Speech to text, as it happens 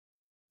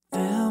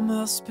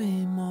must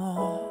be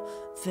more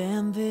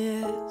than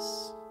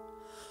this.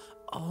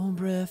 Oh,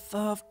 breath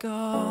of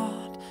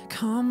God,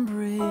 come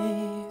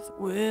breathe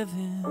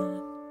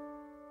within.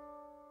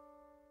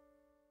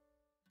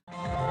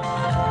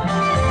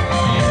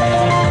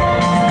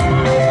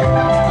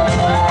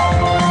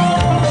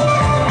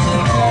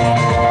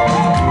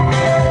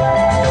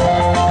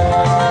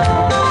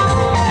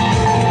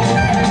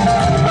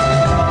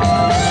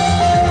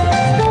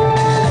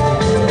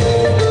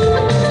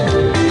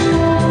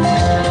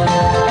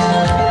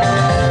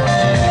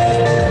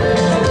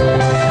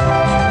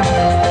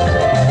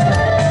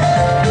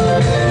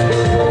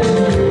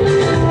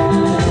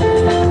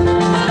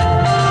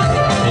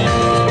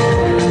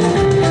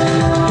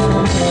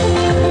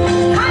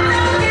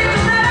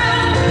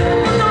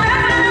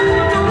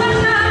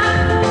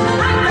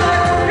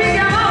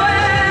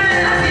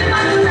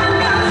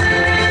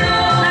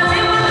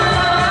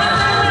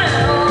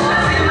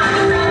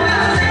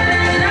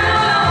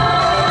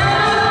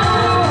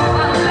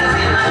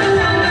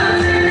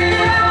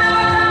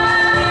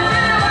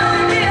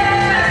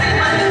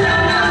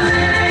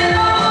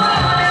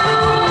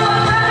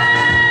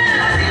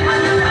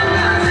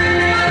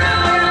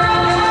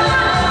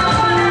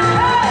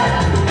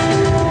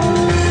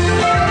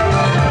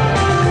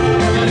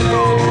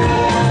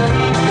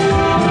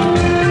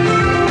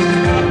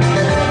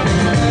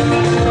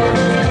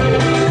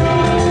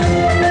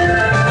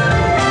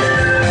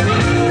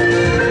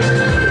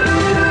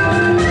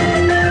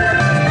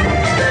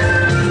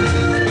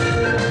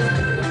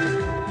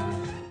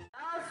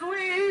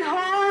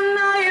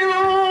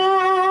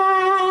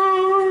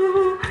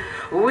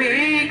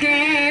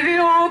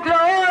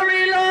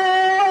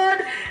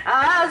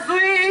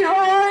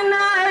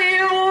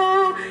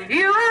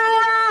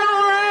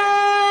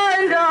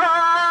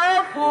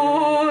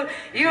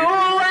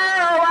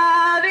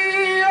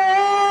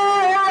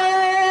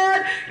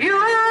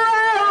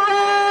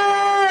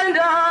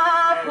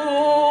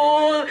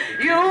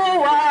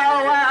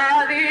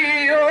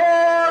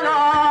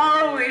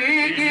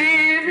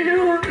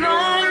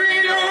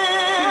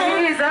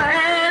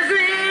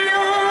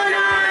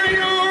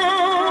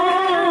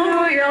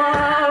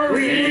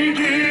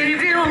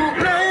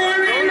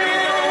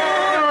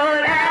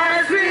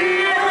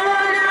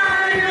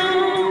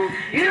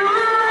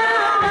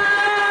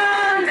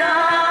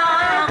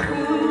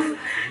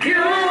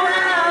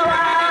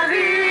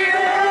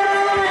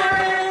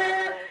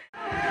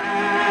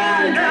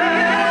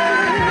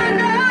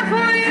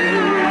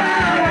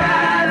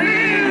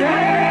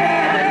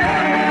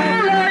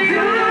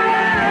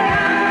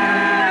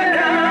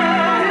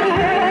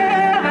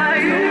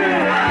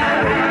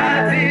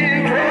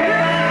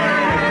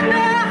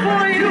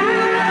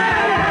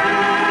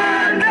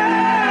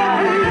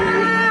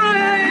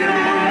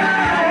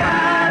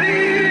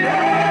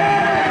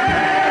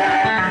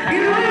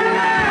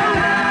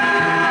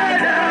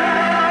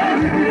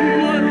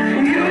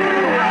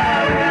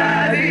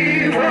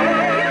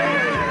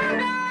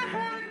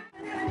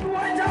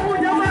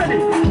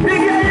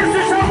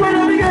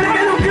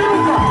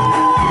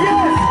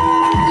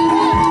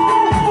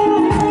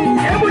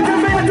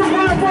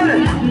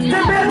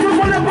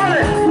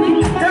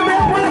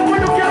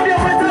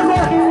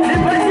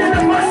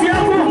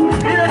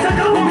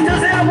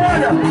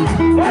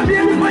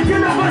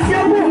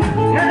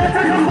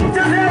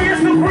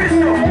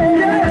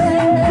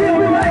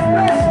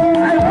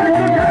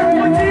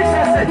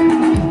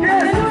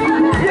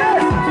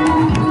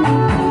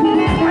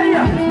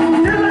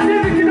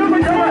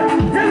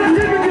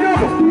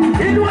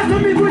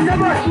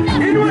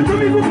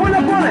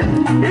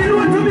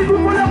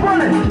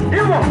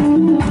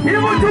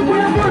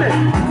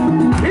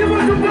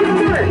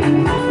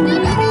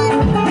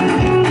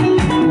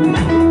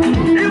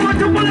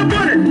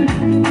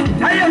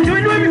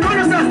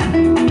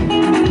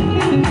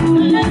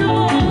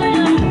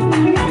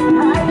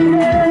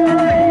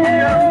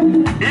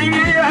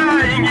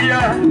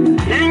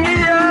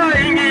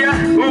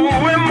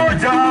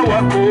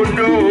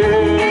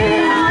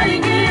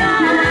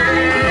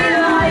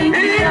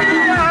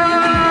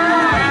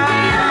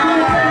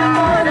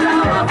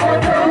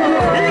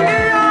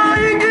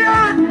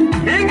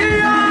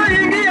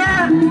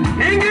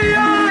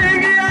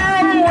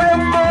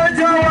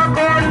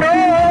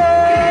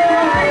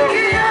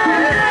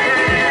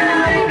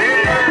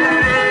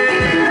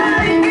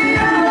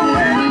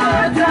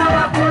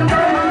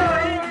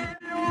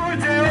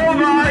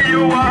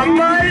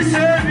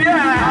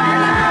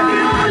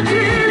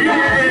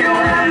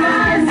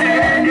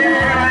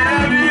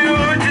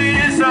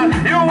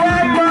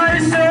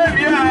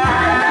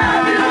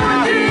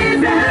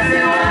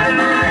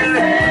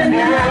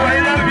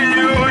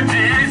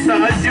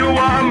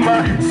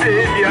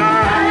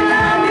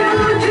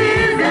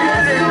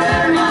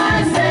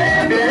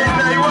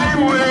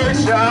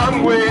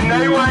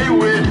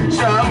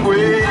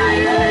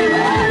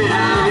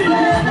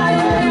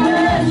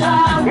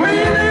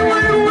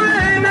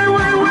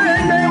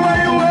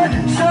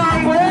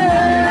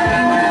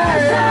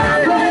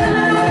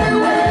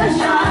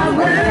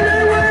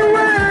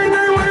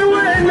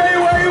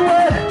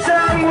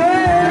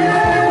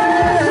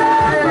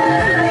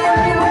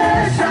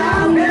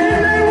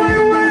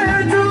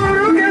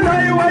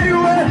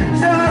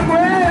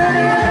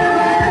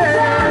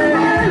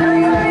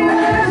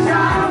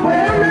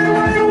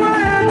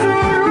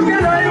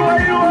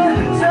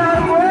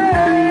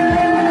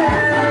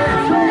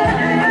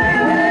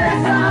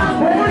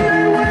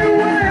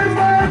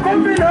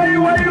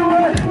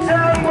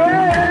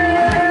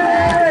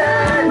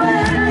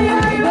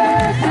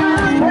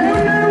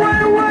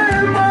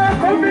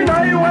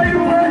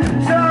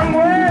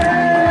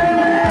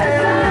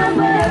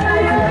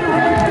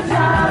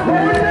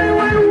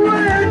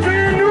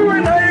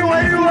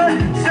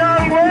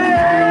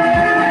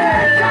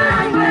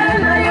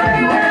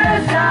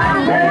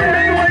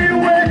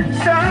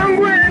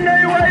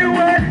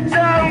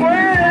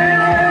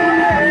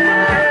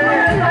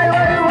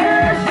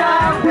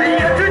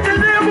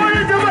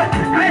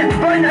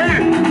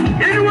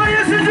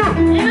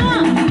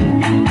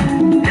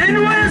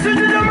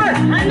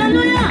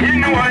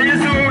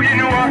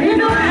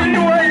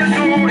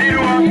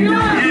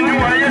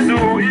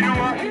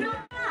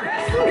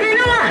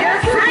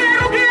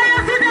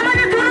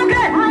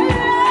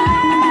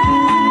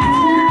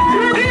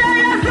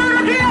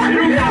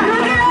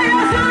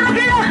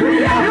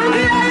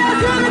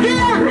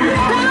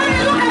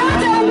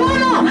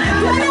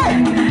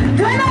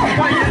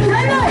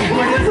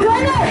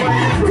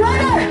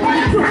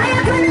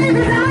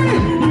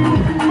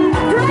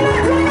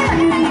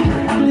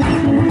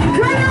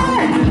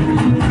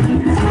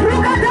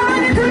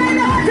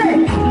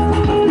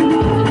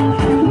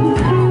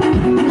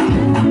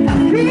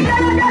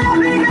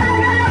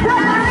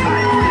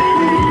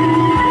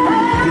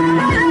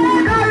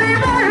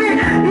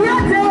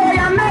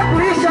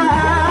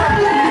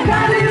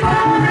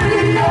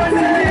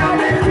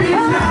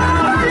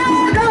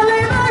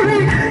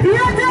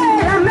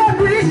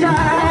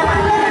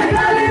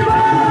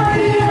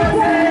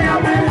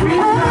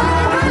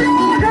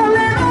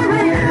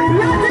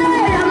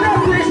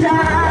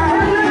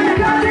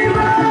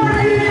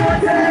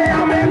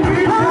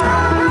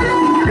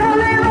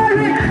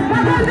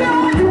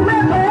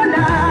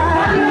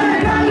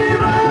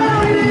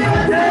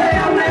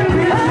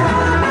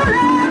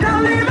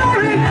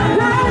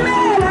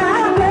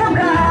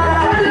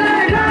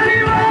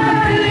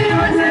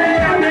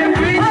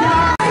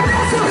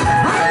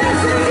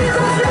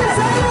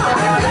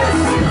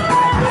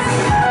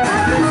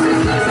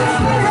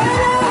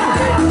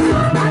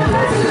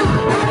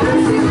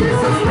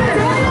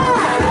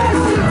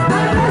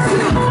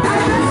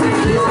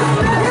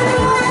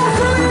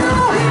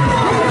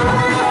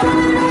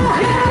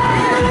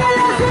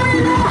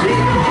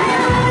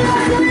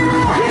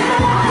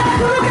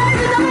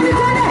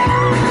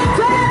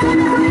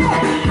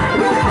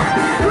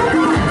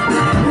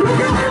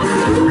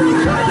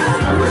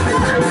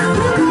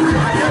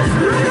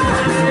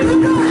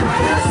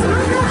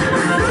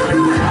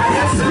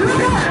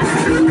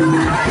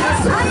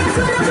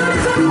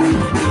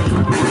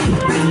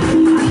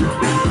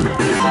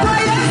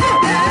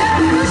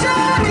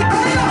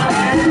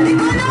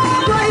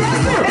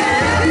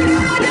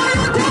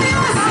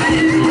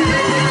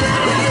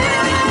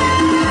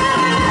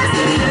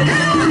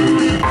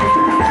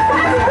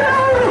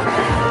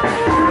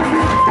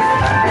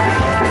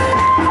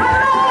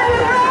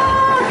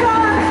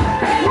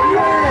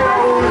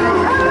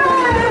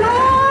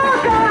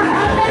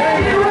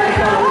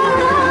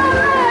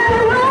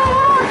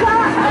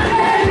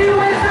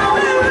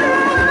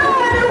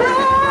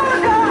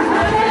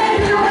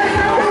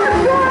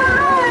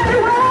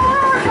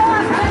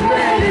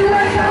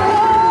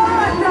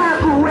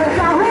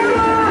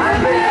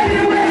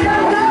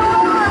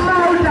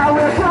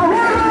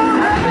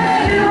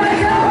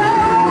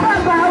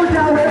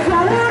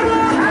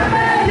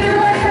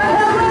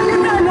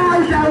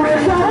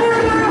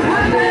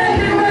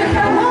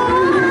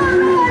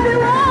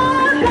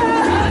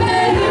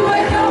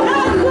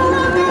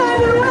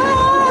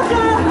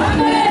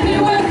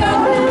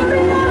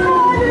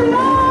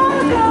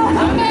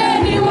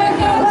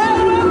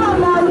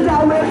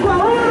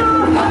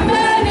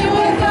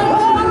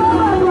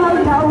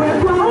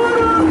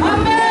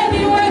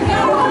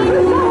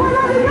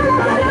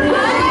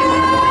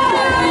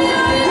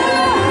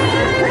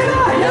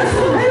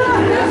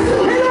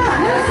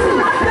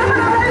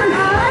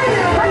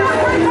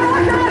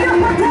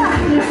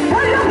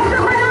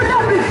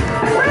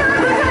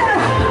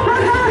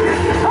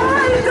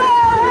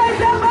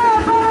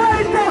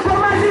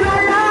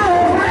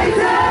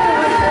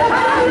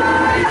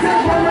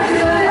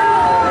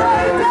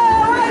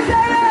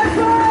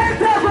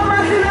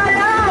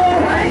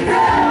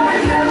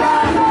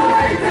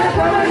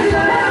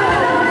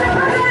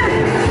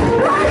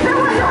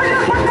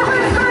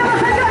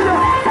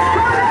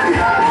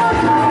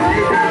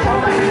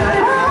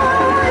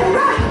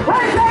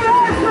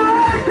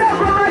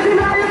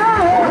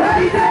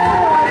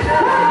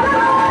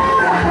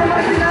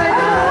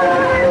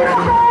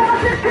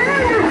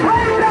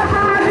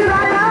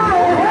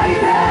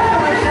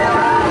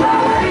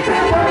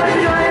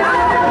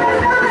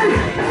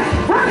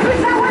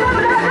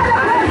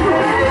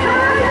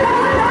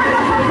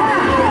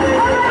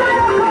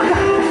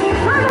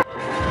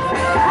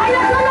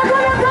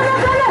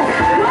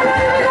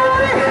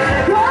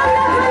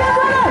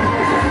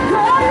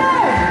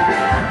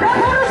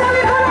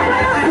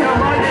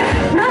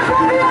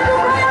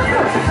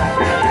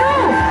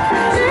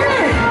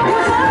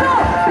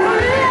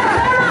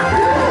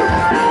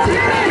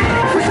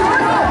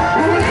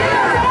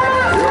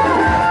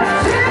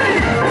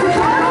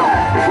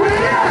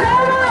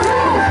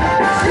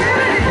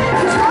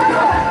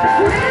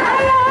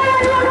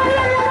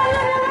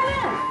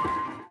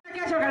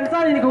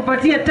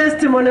 nikupatie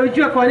testimony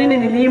ujue kwa nini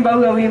niliimba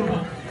huo wimbo.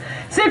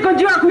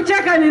 Sikujua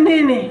kucheka ni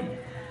nini.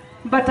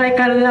 But I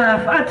can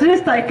laugh. At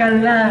least I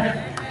can laugh.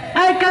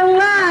 I can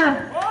laugh.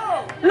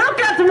 Look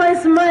at my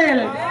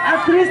smile.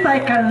 At least I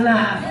can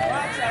laugh.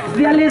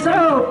 There is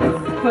hope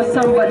for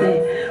somebody.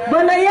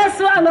 Bwana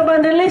Yesu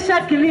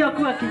anabadilisha kilio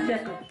kuwa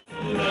kicheko.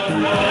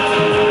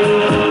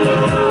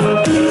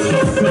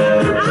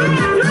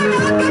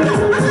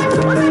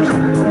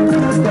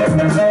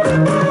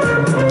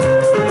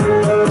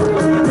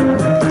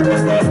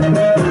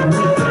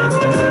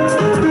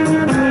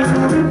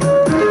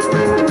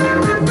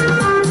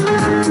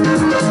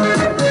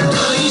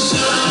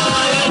 Maisha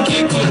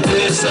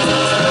yakikutesa,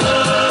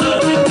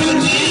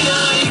 dunia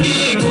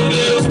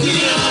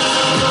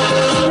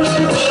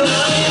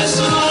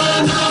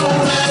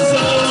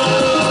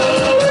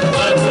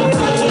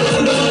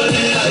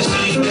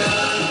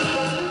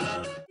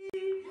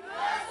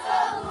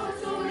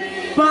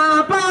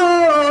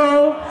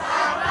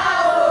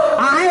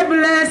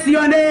bless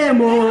your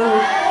name.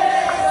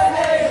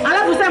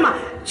 Alafu sema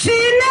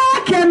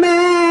Chineke me.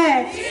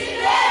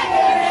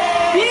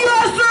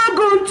 You're so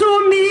good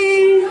to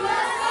me.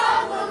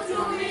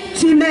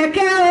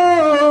 Chineke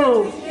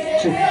oh.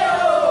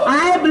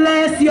 I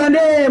bless your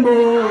name.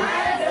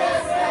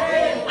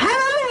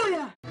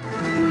 Hallelujah.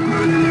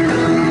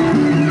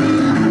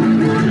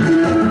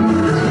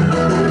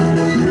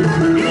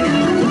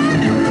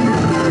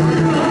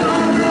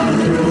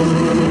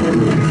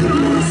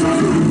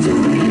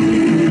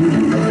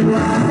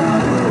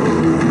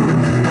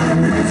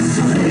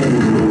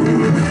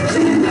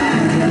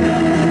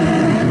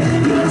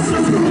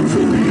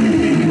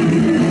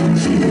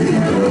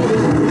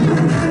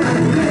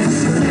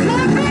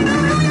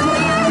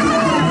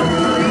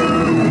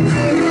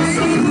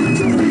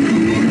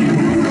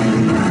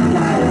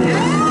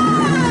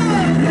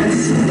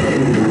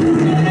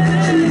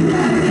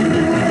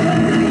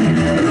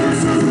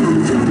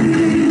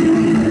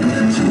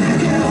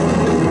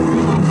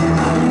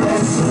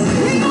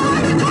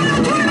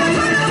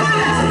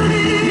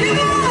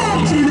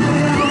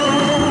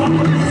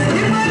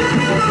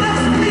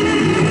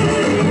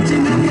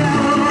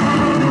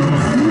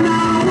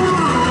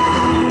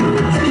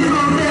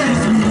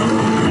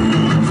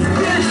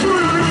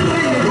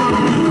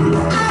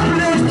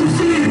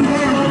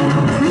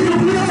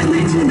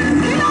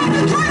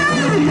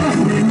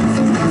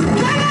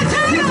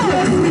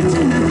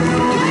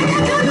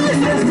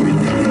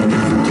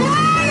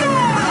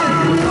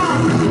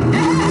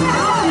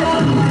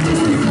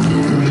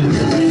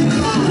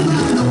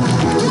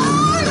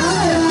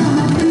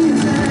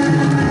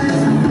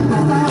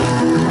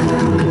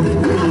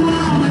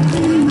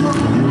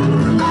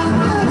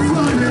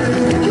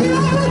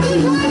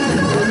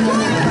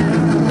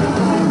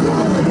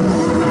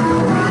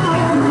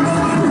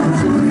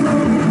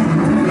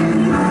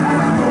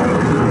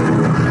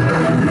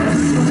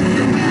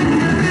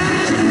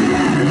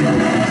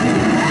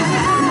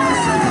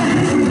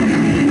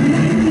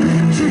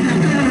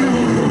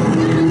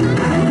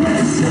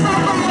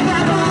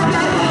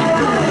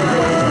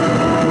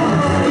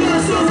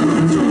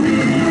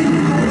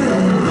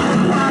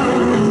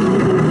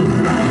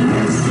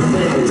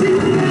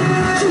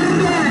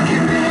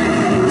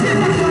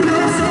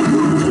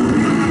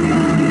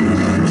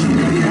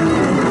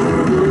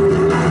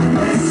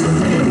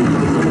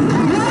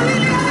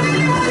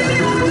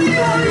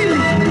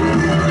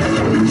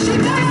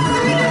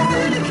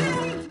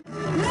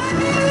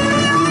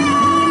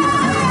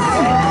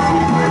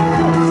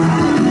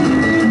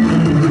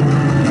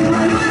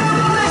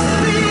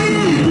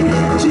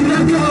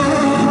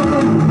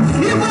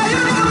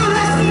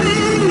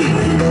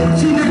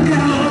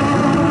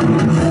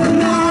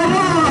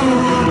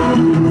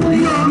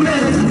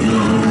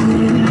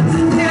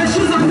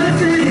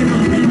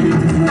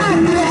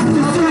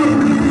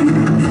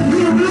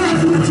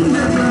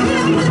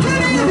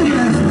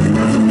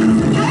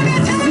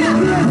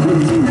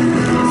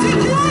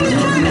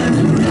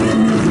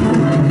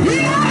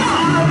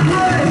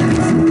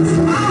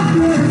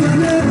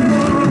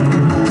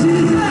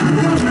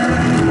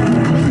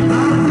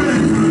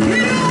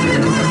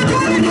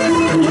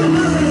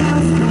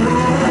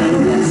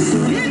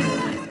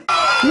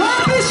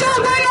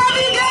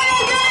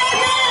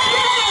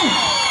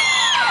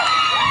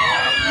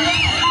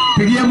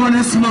 Pigia Bwana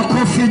Yesu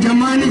makofi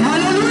jamani.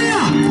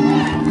 Hallelujah.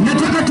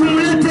 Nataka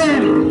tumlete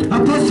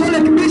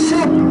Apostolic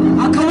Bishop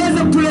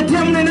akaweza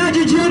kutuletea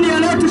mnenaji jioni ya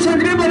leo.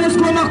 Tushangilie Bwana Yesu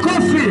kwa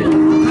makofi.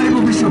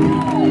 Karibu Bishop.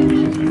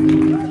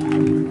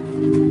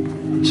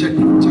 Check.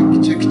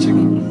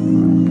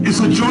 It's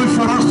a joy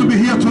for us to be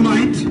here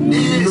tonight.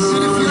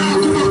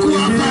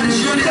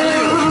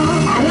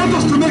 I want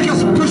us to make a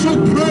special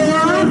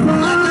prayer.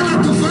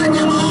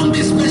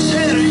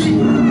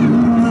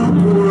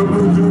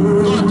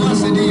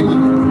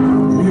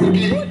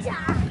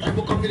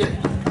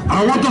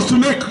 I want us to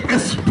make a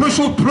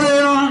special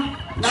prayer.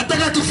 A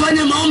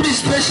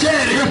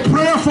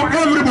prayer for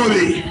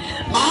everybody.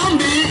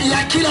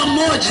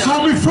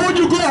 So before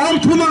you go home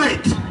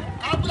tonight,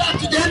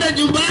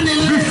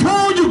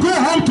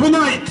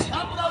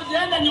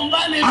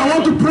 I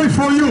want to pray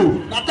for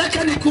you.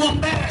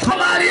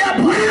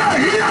 We are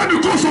here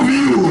because of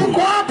you.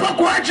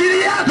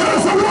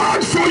 There's a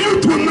word for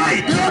you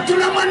tonight. God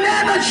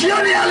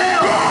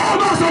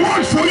has a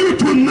word for you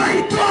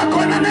tonight.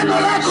 Someone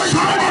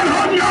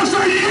help me and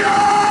say yes.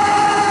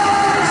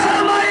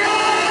 Someone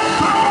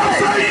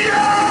say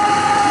yes.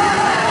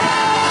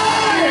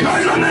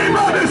 Tell your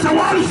neighbor there's a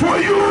word for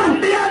you.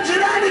 We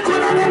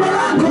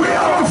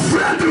have a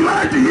friend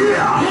right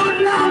here.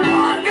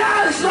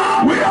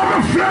 We have a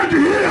friend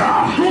here.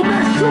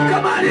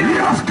 He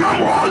has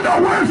come all the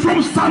way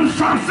from San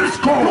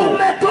Francisco.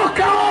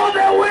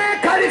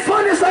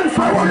 I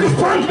want to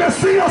thank the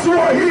singers who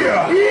are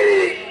here.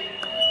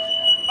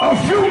 A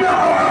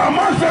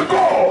month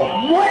ago,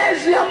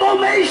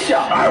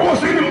 I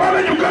was in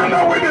Mbale,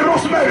 Uganda with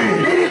Rosemary.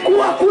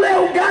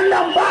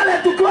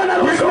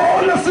 With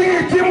all the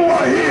singing team who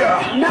are here.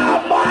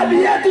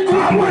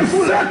 And we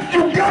set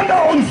Uganda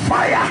on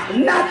fire.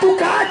 And we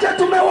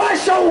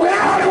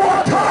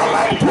tell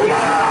them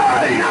tonight.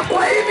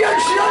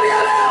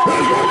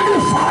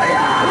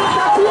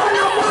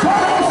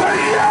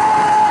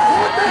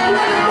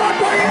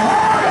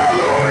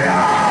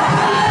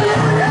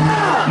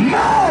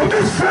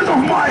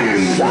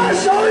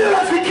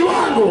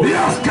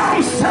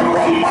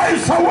 several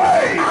miles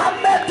away.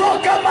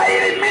 ametoka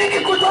maili mingi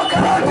kutoka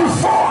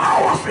 24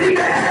 hours in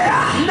the air.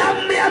 na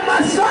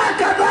masaa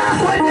kadhaa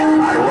kwenye.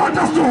 I want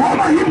us to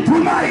honor him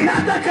tonight.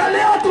 Nataka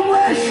leo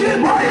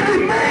tumheshimu. By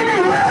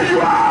remaining where you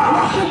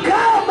are.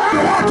 Kama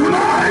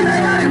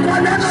Tonight,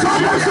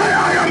 someone say,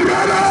 I am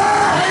ready.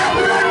 I am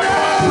ready.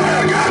 Say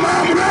again, I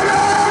am ready.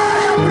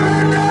 I am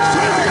ready.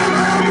 Say again,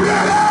 I am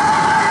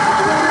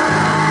ready.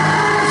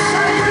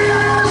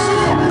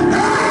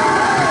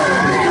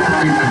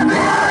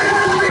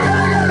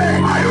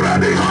 Are you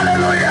ready?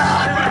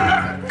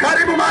 Hallelujah.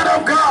 Karibu man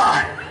of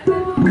God.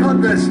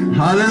 God bless you.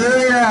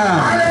 Hallelujah!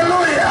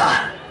 Hallelujah.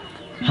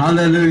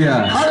 Hallelujah!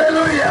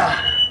 Hallelujah.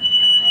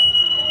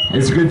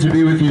 It's good to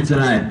be with you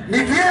tonight. Ni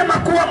vyema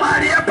kuwa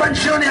mahali hapa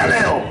jioni ya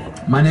leo.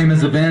 My name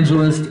is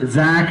Evangelist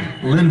Zac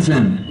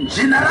Linton,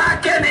 Jina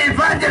lake ni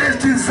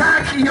Evangelist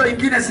Zac, hiyo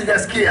ingine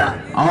sijasikia.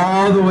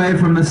 all the way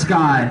from the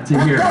sky to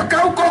here. Kutoka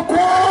huko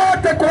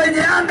kwote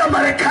kwenye anga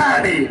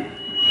Marekani.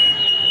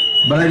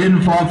 But I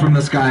didn't fall from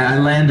the sky, I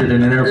landed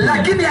in an airplane.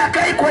 Lakini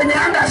akai kwenye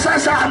anga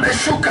sasa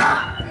ameshuka.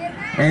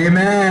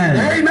 Amen!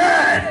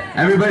 Amen.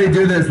 Everybody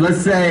do this.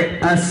 Let's say,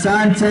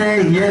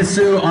 Asante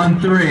Yesu on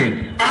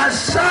 3.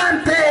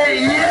 Asante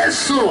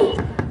Yesu.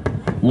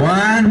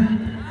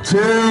 1,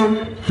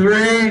 2,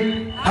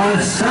 3.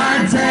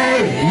 Asante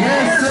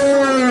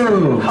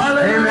Yesu!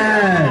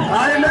 Amen!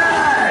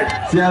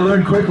 Amen. See, I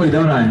learned quickly,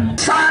 don't I?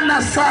 Sana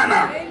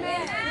sana.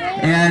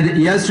 And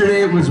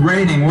yesterday it was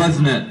raining,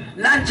 wasn't it?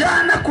 Na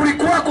jana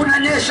kulikuwa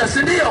kunanyesha, si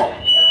ndio?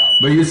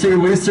 But you see,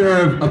 we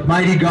serve a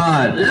mighty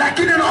God.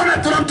 Lakini naona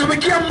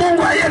tunamtumikia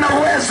Mungu aliye na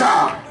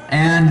uweza.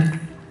 And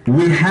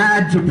we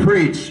had to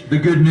preach the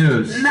good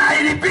news. Na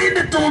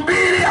ilibidi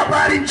tuhubiri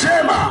habari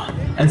njema.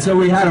 And so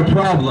we had a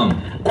problem.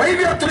 Kwa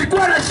hivyo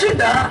tulikuwa na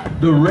shida.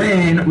 The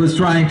rain was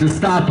trying to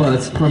stop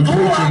us from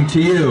preaching to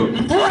you.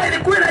 Mvua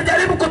ilikuwa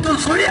inajaribu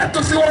kutuzuia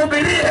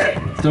tusiwahubirie.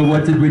 So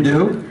what did we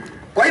do?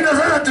 Kwa hivyo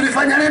sasa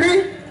tulifanya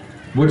nini?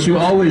 What you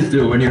always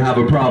do when you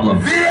have a problem.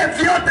 Vile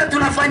vyote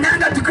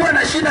tunafanyanga tukiwa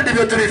na shida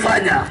ndivyo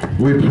tulifanya.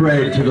 We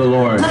prayed to the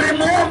Lord.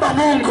 Tulimuomba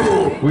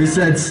Mungu. We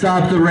said,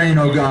 stop the rain,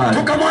 O God.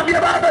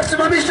 Tukamwambia Baba,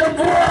 simamisha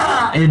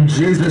mvua. In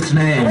Jesus'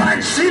 name. Kwa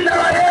jina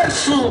la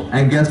Yesu.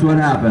 And guess what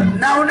happened?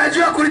 Na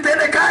unajua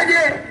kulitendekaje?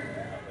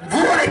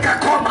 Mvua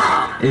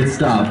ikakoma. It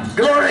stopped.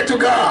 Glory to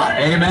God.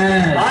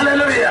 Amen.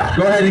 Hallelujah.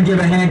 Go ahead and give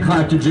a hand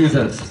clap to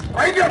Jesus.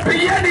 Kwa hivyo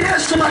pigieni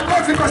Yesu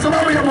makofi kwa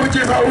sababu ya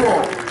muujiza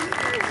huo.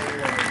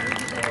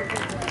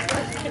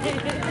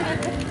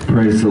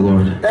 Praise the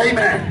Lord.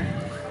 Amen.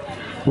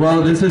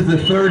 Well, this is the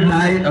third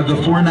night of the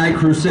 4-night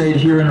crusade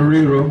here in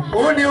Ruiru.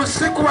 Huu ni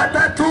usiku wa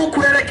tatu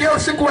kuelekea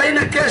usiku wa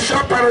 4 kesho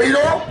hapa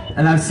Ruiru.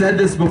 And I've said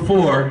this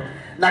before,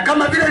 Na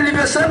kama vile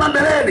nilivyosema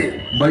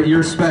mbeleni, but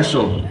you're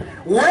special.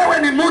 wewe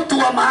ni mtu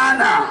wa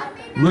maana.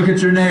 Look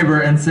at your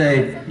neighbor and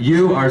say,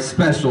 you are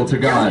special to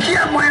God.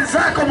 Kia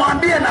mwenzako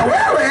mwambie na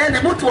wewe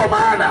ni mtu wa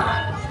maana.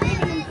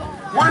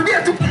 Mwambie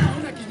tu,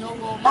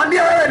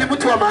 mwambie wewe ni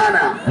mtu wa maana.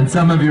 And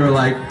some of you are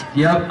like,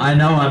 yep, I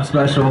know I'm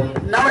special.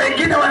 Na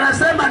wengine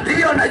wanasema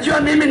ndio,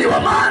 najua mimi ni wa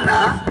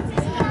maana.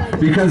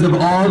 Because of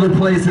all the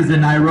places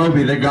in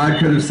Nairobi that God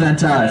could have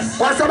sent us.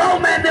 Kwa sababu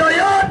maeneo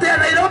yote ya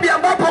Nairobi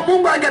ambapo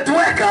Mungu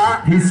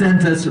angetuweka, He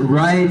sent us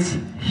right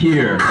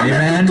here. Amen.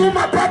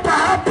 ametutuma papa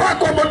hapa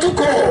kwa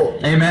Motuko.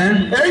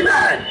 Amen.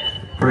 Amen.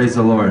 Praise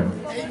the Lord.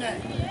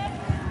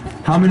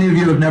 How many of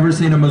you have never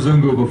seen a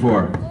Mzungu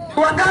before?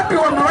 Wangapi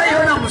wamewahi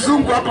ona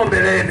mzungu hapo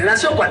mbeleni na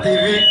sio kwa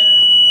TV?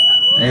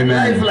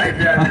 Amen.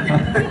 Live yani.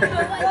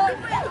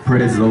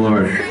 Praise the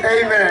Lord.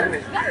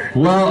 Amen.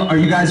 Well, are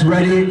you guys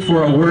ready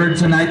for a word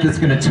tonight that's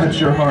going to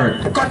touch your heart?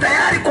 Uko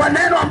tayari kwa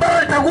neno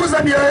ambalo litaguza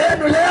mioyo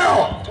yenu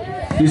leo?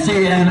 You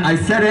see, and I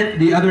said it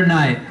the other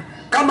night.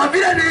 Kama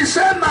vile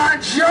nilisema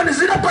jioni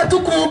zinapa tu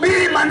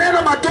kuhubiri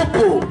maneno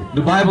matupu.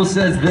 The Bible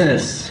says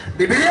this,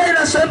 Biblia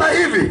inasema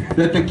hivi,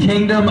 that the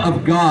kingdom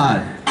of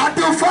God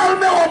ati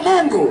ufalme wa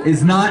Mungu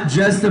is not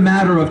just a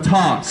matter of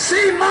talk,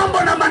 si mambo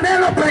na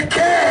maneno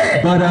pekee,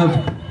 but of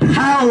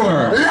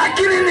power.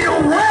 lakini ni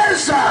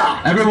uweza.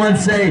 Everyone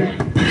say,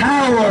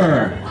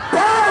 power.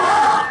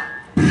 Power.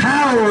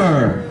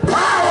 Power.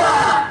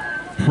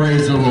 Power.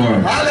 Praise the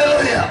Lord.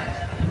 Hallelujah.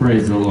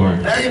 Praise the Lord.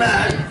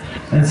 Amen.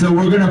 And so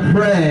we're going to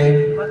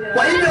pray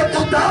Kwa hivyo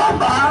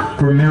tutaomba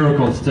for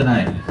miracles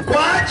tonight.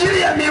 kwa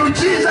ajili ya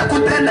miujiza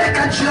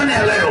kutendeka jioni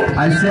ya leo.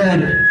 I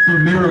said for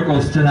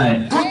miracles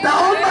tonight.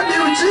 Tutaomba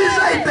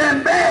miujiza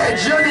itembee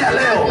jioni ya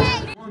leo.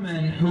 A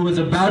woman who was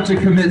about to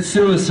commit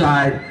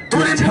suicide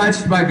was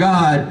touched by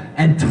God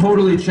and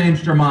totally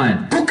changed her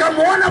mind.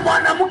 Tukamwona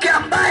mwanamke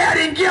ambaye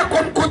aliingia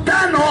kwa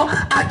mkutano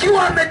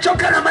akiwa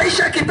amechoka na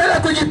maisha, akitaka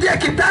kujitia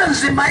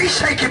kitanzi,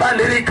 maisha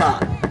ikibadilika.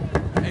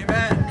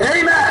 Amen.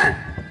 Amen.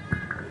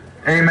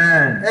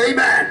 Amen.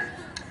 Amen.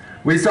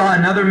 We saw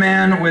another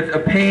man with a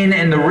pain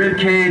in the rib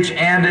cage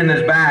and in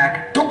his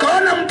back.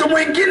 Tukaona mtu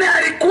mwingine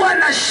alikuwa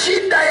na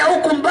shida ya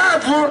huku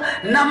mbavu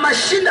na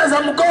mashida za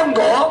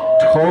mgongo,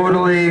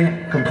 Totally,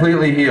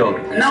 completely healed.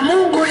 na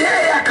Mungu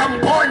yeye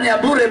akamponya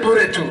bure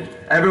bure tu.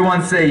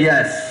 Everyone say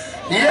yes.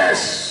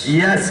 Yes.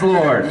 Yes,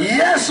 Lord.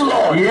 Yes,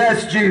 Lord.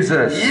 Yes,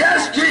 Jesus.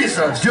 Yes,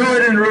 Jesus. Do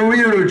it in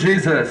Ruiru,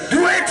 Jesus.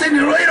 Do it in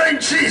Ruiru, in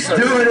Jesus.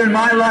 Do it in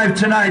my life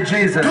tonight,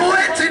 Jesus. Do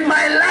it in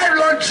my life,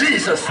 Lord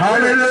Jesus.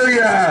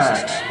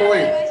 Hallelujah.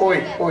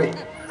 Oi.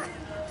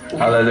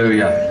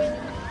 Hallelujah.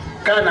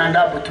 Kana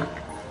ndabu tu.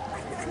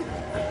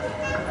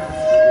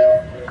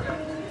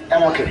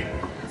 I'm okay.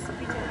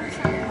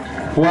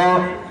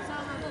 Well,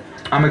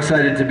 I'm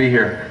excited to be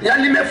here. Ya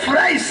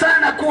nimefurahi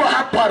sana kuwa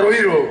hapa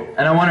Ruiru.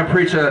 And I want to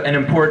preach an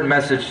important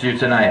message to you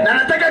tonight. Na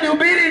nataka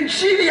nihubiri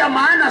injili ya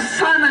maana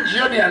sana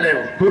jioni ya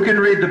leo. Who can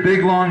read the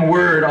big long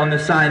word on the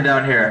sign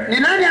down here? Ni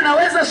nani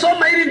anaweza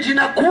soma hili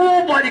jina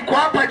kubwa liko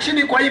hapa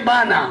chini kwa hii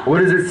bana?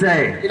 What does it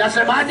say?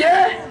 Inasemaje?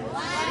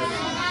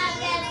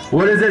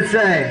 What does it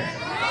say?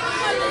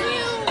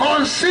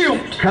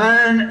 Consumed.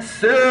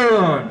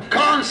 Consumed.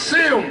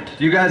 Consumed.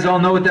 Do you guys all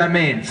know what that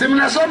means? Si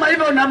mnasoma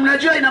hivyo na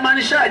mnajua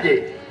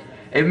inamaanishaje?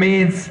 It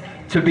means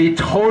to be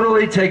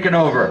totally taken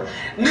over.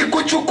 Ni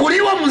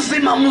kuchukuliwa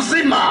mzima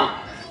mzima.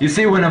 You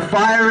see, when a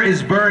fire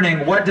is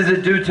burning, what does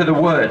it do to the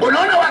wood?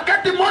 Unaona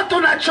wakati moto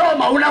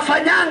unachoma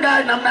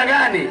unafanyanga namna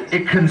gani?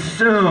 It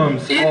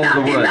consumes all the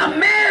wood.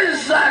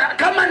 Inameza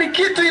kama ni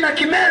kitu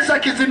inakimeza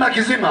kizima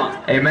kizima.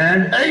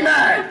 Amen?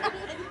 Amen.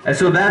 And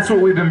so that's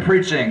what we've been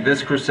preaching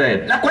this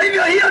crusade. Na kwa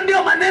hivyo hiyo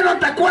ndio maneno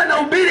nitakuwa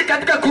nahubiri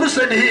katika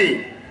crusade hii.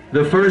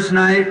 The first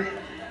night,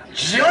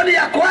 jioni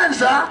ya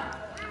kwanza,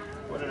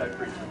 what did I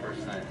preach the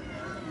first night?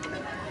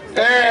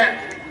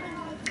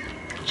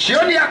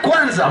 Jioni ya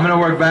kwanza, I'm going to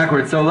work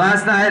backwards. So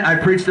last night I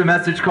preached a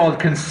message called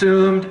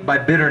Consumed by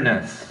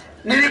Bitterness.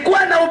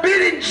 nilikuwa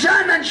nahubiri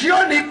jana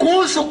jioni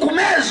kuhusu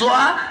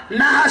kumezwa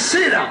na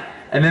hasira.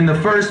 And then the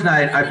first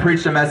night I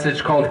preached a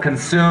message called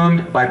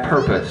Consumed by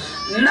Purpose.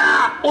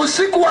 Na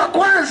usiku wa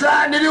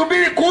kwanza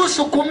nilihubiri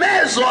kuhusu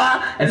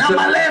kumezwa na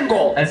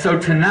malengo. And so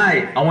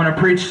tonight I want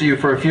to preach to you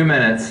for a few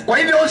minutes. Kwa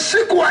hivyo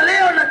usiku wa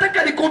leo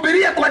nataka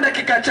nikuhubirie kwa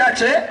dakika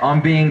chache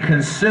on being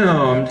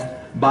consumed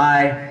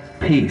by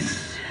peace.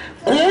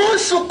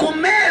 Kuhusu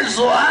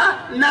kumezwa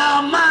na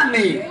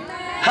amani.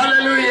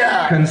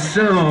 Hallelujah.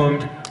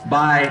 Consumed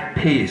by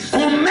peace.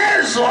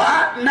 Kumezwa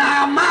na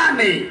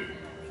amani.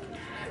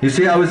 You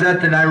see, I was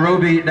at the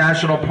Nairobi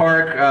National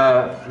Park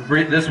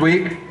this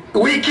week.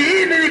 Wiki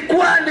hii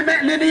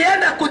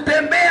nilienda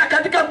kutembea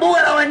katika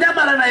mbuga la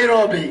wanyama la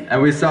Nairobi.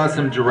 And we saw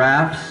some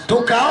giraffes.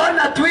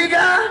 Tukaona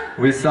twiga.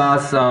 We saw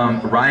some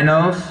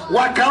rhinos.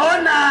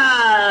 Wakaona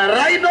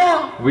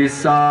rhino. We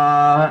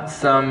saw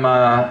some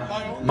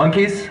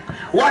monkeys.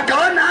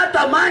 Wakaona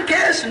hata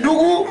monkeys,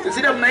 nugu,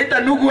 zile mnaita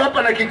nugu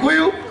hapa na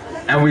Kikuyu.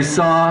 And we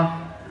saw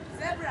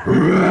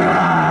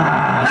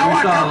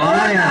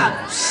wakaona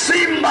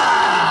simba.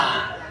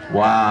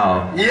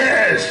 Wow.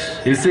 Yes.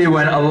 You see,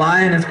 when a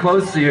lion is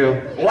close to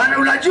you,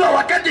 unajua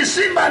wakati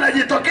simba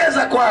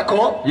anajitokeza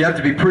kwako, you have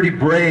to be pretty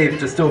brave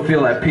to still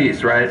feel at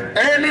peace, right?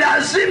 Ni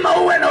lazima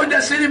uwe na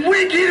ujasiri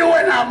mwingi ili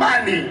uwe na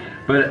amani.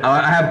 But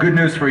I have good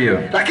news for you.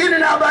 Lakini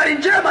na habari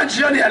njema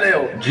jioni ya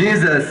leo.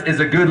 Jesus is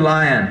a good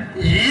lion.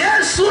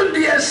 Yesu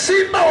ndiye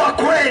simba wa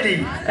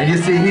kweli. And you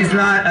see, he's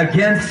not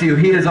against you.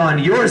 He is on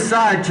your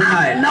side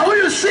tonight. Na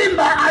huyu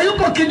simba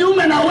hayupo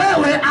kinyume na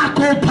wewe,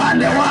 ako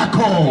upande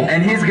wako.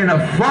 And he's going to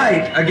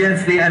fight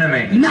against the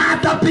enemy. Na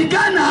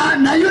atapigana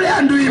na yule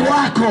adui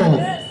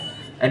wako.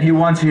 And he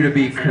wants you to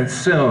be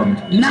consumed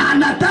na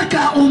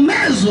anataka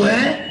umezwe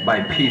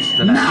by peace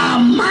tonight. Na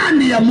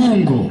amani ya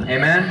Mungu.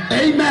 Amen.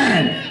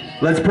 Amen.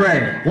 Let's pray.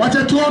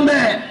 Wacha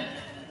tuombe.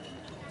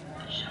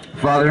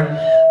 Father,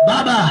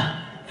 Baba,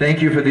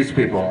 thank you for these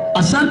people.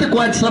 Asante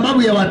kwa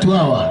sababu ya watu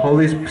hawa.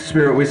 Holy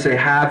Spirit, we say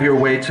have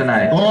your way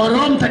tonight.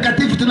 Roho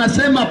Mtakatifu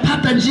tunasema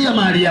pata njia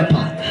mahali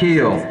hapa.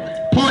 Heal.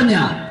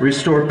 Ponya.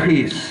 Restore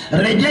peace.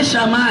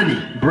 Rejesha amani.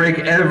 Break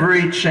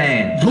every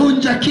chain.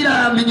 Vunja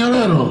kila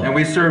minyororo. And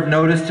we serve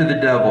notice to the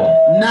devil.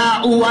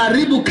 Na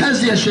uharibu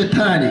kazi ya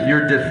shetani.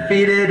 You're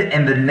defeated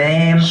in the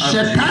name of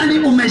Shetani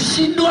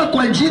umeshindwa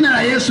kwa jina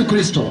la Yesu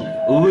Kristo.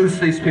 Loose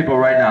these people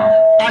right now.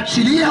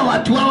 Achilia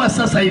watu hawa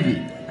sasa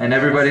hivi. And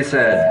everybody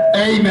said,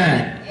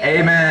 Amen.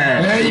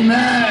 Amen.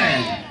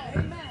 Amen.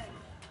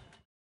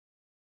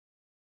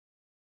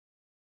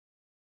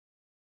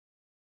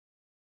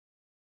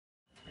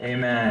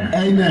 Amen.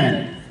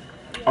 Amen.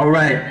 All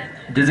right.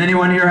 Does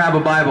anyone here have a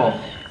Bible?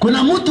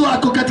 Kuna mtu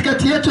ako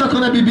katikati yetu ako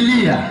na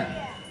Biblia.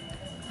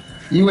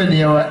 Iwe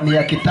ni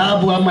ya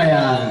kitabu ama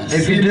ya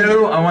If you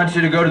do, I want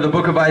you to go to the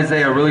book of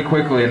Isaiah really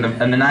quickly in the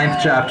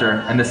 9th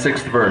chapter and the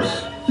 6th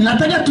verse.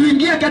 Nataka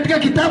tuingie katika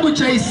kitabu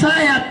cha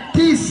Isaya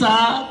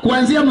 9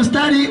 kuanzia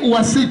mstari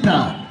wa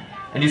 6.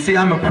 And you see,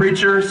 I'm a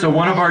preacher, so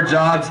one of our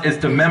jobs is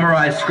to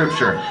memorize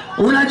scripture.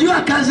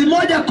 Unajua kazi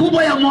moja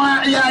kubwa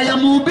ya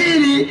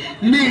mhubiri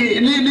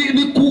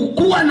ni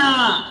kuwa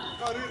na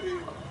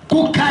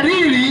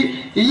kukariri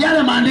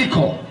yale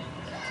maandiko.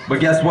 But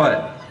guess what?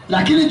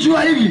 Lakini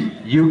jua hivi,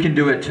 you can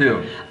do it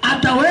too.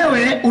 Hata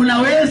wewe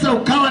unaweza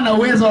ukawa na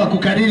uwezo wa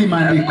kukariri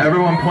maandiko.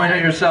 Everyone point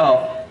at yourself.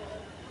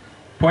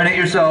 Point at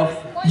yourself.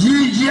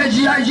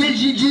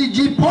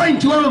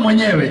 Point wewe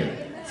mwenyewe.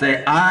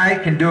 Say, I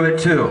can do it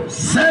too.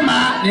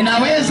 Sema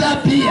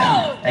ninaweza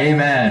pia.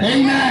 Amen.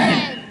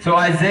 Amen. So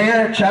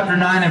Isaiah chapter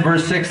 9 and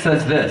verse 6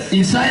 says this.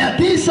 Isaya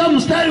 9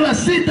 mstari wa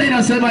 6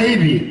 inasema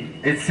hivi.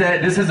 It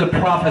said, this is a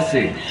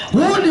prophecy.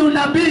 Huu ni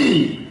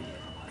unabii.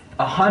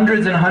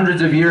 Hundreds and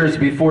hundreds of years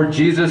before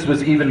Jesus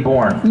was even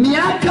born.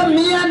 Miaka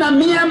mia na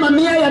mia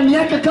mamia ya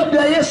miaka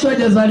kabla Yesu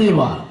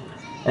hajazaliwa.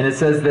 And it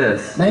says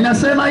this. Na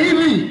inasema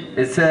hivi.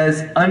 It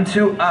says,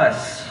 unto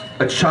us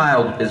a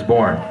child is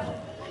born.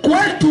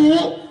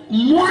 Kwetu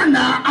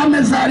mwana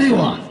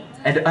amezaliwa.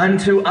 And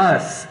unto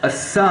us a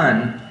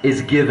son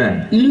is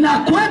given. Na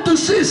kwetu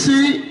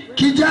sisi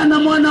kijana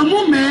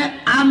mwanamume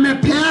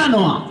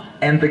amepeanwa.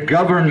 And the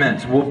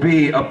government will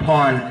be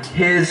upon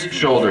his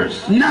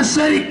shoulders. Na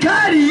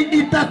serikali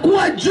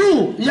itakuwa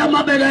juu ya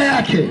mabega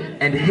yake.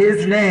 And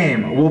his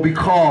name will be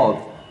called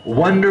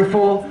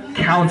Wonderful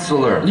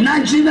Counselor. Na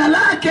jina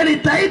lake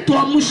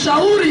litaitwa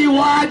Mshauri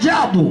wa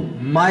Ajabu.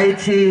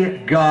 Mighty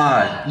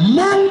God.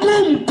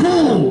 Mungu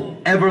mkuu.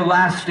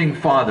 Everlasting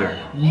Father.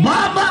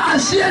 Baba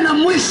asiye na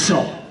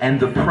mwisho. And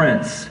the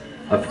Prince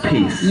of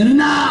Peace.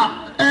 Na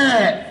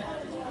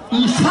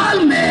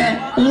mfalme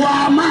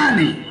wa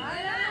amani.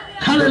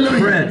 Hallelujah. The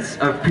Prince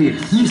of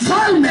Peace.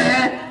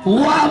 Mfalme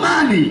wa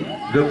amani.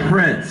 The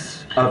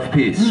Prince of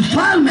Peace.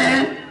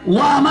 Mfalme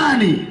wa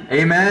amani.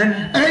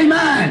 Amen.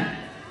 Amen.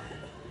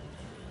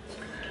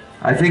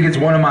 I think it's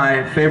one of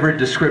my favorite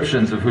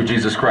descriptions of who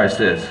Jesus Christ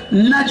is.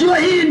 Najua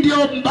hii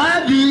ndio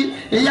baadhi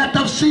ya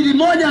tafsiri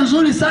moja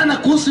nzuri sana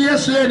kuhusu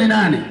Yesu yeye ni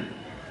nani.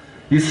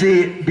 You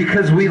see,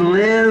 because we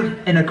live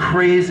in a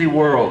crazy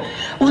world.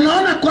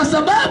 Unaona, kwa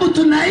sababu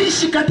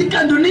tunaishi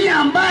katika dunia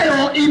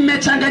ambayo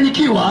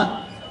imechanganyikiwa.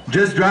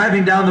 Just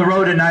driving down the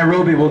road in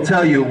Nairobi will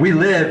tell you we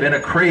live in a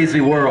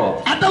crazy world.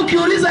 Hata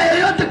ukiuliza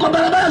yeyote kwa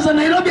barabara za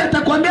Nairobi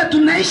atakwambia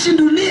tunaishi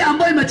dunia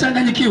ambayo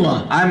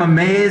imechanganyikiwa. I'm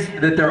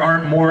amazed that there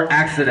aren't more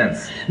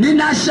accidents.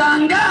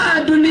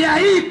 Ninashangaa dunia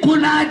hii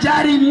kuna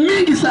ajali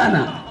mingi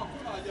sana.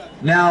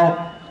 Now,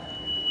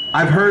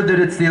 I've heard that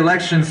it's the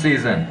election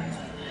season.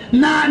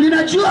 Na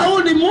ninajua huu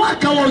ni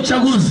mwaka wa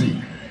uchaguzi.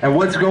 And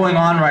what's going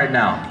on right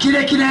now?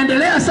 Kile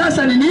kinaendelea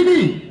sasa ni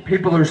nini?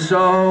 People are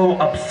so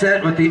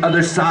upset with the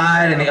other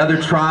side and the other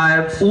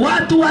tribes.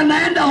 Watu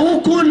wanaenda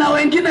huku na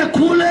wengine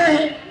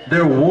kule.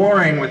 They're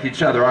warring with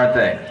each other, aren't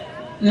they?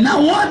 Na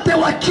wote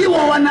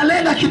wakiwa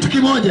wanalenga kitu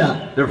kimoja.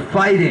 They're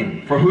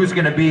fighting for who's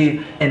going to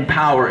be in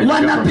power in the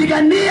government.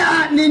 Wanapigania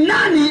ni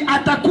nani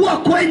atakuwa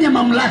kwenye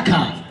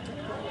mamlaka.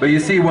 But you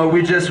see what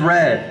we just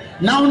read.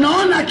 Na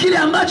unaona kile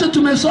ambacho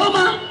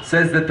tumesoma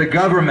says that the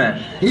government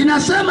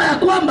inasema ya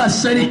kwamba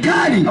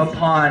serikali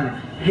upon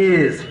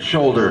his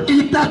shoulder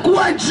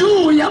itakuwa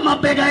juu ya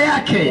mabega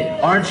yake.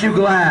 Aren't you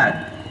glad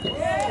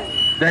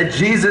that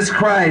Jesus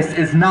Christ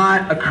is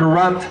not a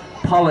corrupt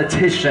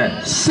politician?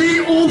 Si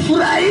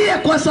ufurahie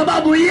kwa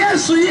sababu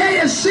Yesu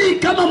yeye si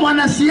kama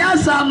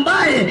mwanasiasa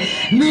ambaye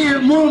ni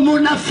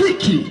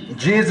munafiki.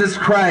 Jesus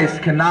Christ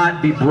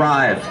cannot be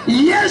bribed.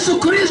 Yesu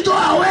Kristo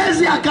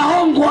hawezi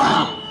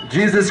akaongwa.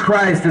 Jesus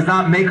Christ does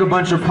not make a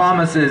bunch of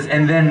promises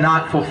and then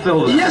not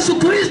fulfill them. Yesu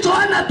Kristo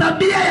hana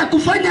tabia ya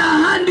kufanya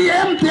ahadi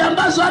empty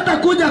ambazo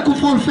hatakuja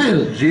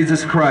kufulfill.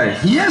 Jesus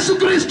Christ Yesu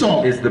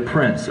Kristo is the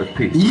Prince of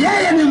Peace.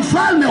 Yeye ni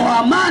mfalme wa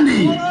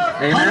amani.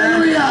 Amen.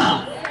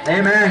 Hallelujah.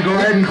 Amen. Go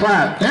ahead and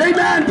clap.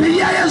 Amen.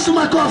 Pigia Yesu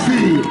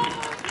makofi.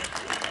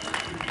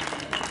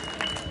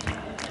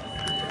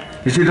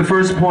 You see, the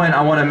first point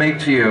I want to make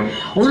to you.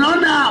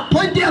 Unaona,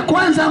 pointi ya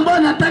kwanza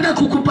ambayo nataka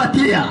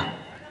kukupatia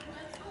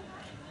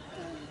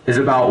is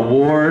about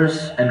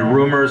wars and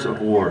rumors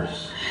of wars.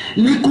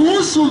 Ni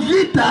kuhusu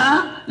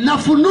vita na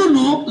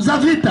fununu za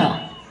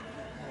vita.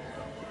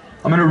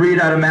 I'm going to read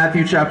out of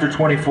Matthew chapter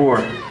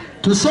 24.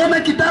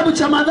 Tusome kitabu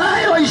cha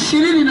Mathayo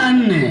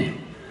 24.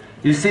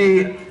 You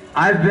see,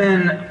 I've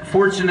been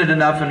fortunate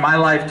enough in my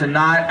life to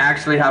not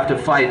actually have to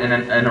fight in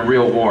a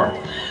real war.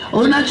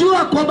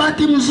 Unajua, kwa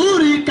bahati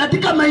mzuri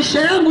katika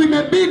maisha yangu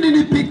imebidi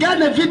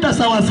nipigane vita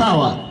sawa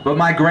sawa. But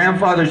my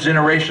grandfather's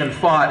generation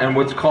fought in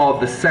what's called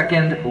the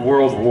Second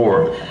World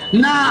War.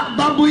 Na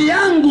babu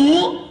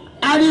yangu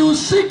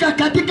alihusika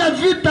katika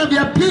vita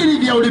vya pili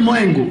vya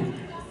ulimwengu.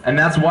 And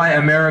that's why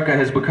America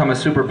has become a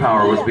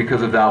superpower, was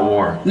because of that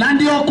war. Na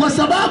ndio kwa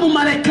sababu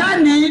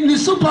Marekani ni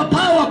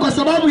superpower kwa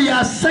sababu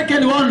ya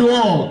Second World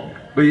War.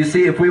 But you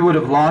see, if we would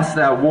have lost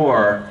that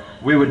war,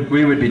 we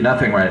would be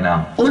nothing right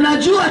now.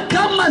 Unajua,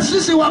 kama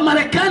sisi wa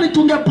Marekani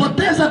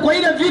tungepoteza kwa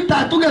ile vita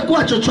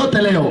hatungekuwa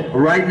chochote leo.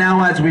 Right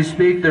now as we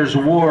speak, there's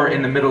war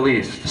in the Middle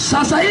East.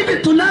 Sasa hivi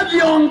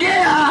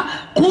tunavyoongea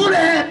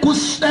kule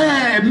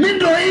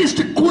Middle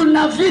East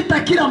kuna vita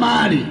kila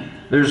mahali.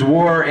 There's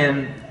war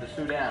in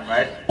Sudan,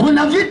 right?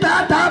 Kuna vita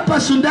hata hapa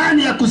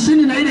Sudani ya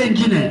Kusini na ile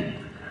nyingine.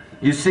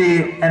 You see,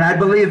 and I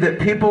believe that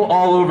people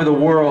all over the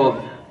world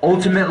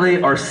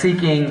ultimately are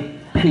seeking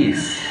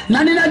peace.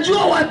 Na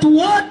ninajua watu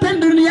wote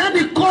duniani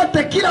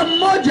kote kila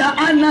mmoja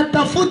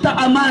anatafuta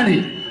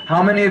amani.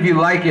 How many of you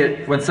like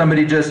it when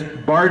somebody just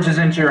barges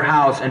into your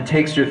house and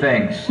takes your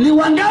things? Ni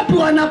wangapi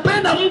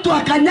wanapenda mtu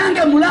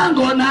akanyange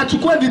mlango na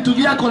achukue vitu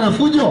vyako na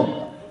fujo?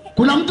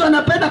 Kuna mtu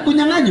anapenda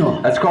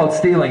kunyang'anywa? That's called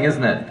stealing,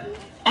 isn't it?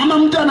 Ama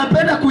mtu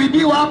anapenda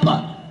kuibiwa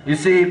hapa? You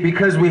see,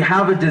 because we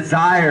have a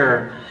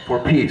desire for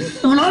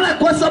peace. Unaona,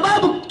 kwa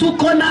sababu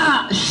tuko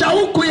na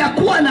shauku ya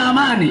kuwa na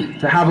amani.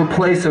 To have a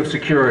place of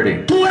security.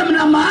 Tuwe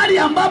na mahali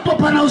ambapo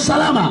pana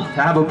usalama.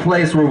 To have a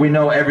place where we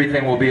know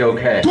everything will be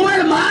okay.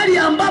 Tuwe mahali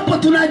ambapo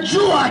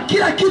tunajua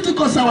kila kitu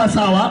kiko sawa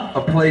sawa.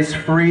 A place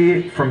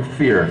free from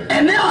fear.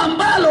 Eneo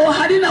ambalo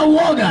halina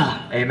uoga.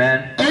 Amen.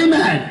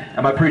 Amen.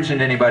 Am I preaching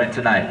to anybody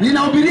tonight?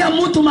 Ninahubiria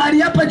mtu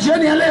mahali hapa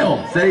jioni ya leo.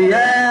 Say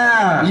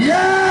yeah.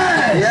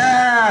 Yes.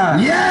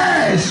 Yeah.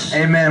 Yes.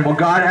 Amen. Well,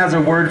 God has a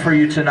word for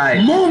you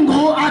tonight.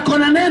 Mungu ako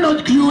na neno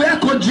juu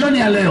yako jioni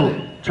ya leo.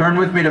 Turn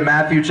with me to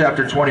Matthew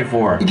chapter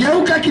 24.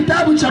 Geuka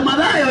kitabu cha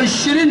Mathayo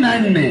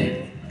 24.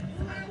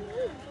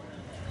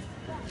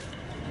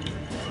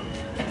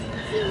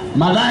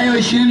 Mathayo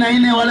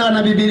 24, wale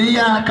wana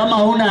Biblia, kama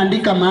huna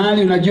andika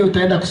mahali, unajua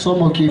utaenda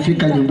kusoma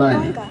ukifika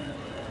nyumbani.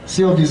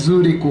 Sio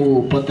vizuri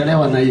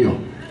kupotelewa na hiyo.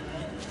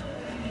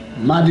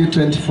 Matthew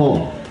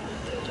 24.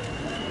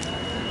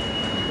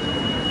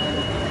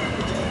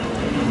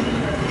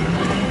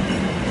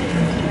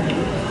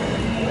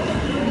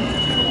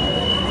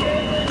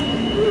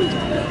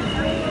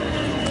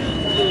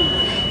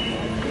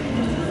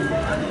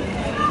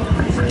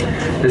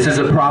 This is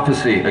a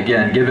prophecy,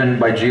 again, given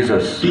by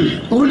Jesus.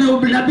 Ule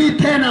unabii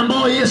tena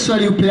ambao Yesu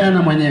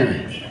aliupeana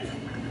mwenyewe.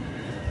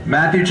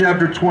 Matthew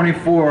chapter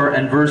 24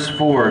 and verse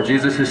 4,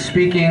 Jesus is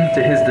speaking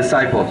to his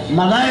disciples.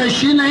 Mathayo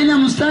 24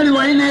 mstari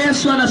wa 4,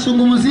 Yesu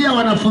anazungumzia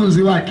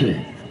wanafunzi wake.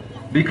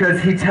 Because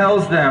he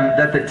tells them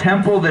that the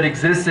temple that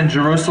exists in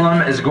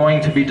Jerusalem is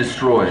going to be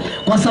destroyed.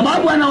 Kwa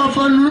sababu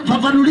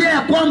anawafafanulia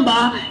ya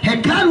kwamba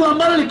hekalu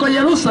ambalo liko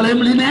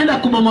Yerusalem linaenda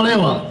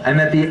kubomolewa. And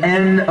that the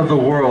end of the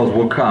world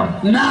will come.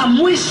 Na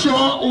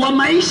mwisho wa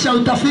maisha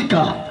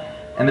utafika.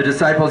 And the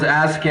disciples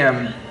ask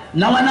him,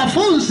 na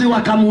wanafunzi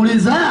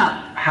wakamuuliza,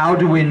 how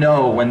do we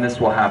know when this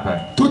will happen?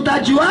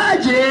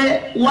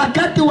 Tutajuaje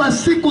wakati wa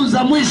siku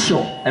za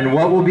mwisho? And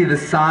what will be the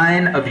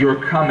sign of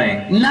your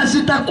coming? Na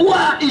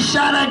zitakuwa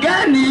ishara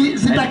gani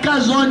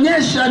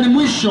zitakazoonyesha ni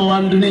mwisho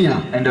wa dunia?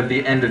 And of the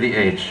end of the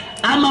age.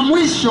 Ama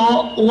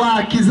mwisho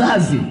wa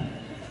kizazi.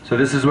 So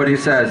this is what he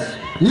says.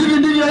 Hivi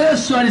ndivyo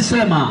Yesu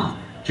alisema.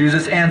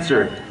 Jesus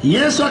answered,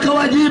 Yesu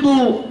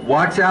akawajibu,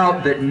 watch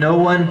out that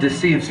no one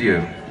deceives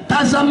you.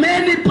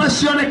 Tazameni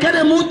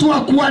pasionekane mtu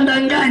wa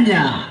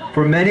kuwadanganya.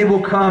 For many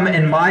will come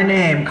in my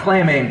name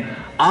claiming,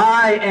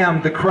 I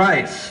am the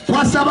Christ.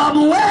 Kwa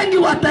sababu wengi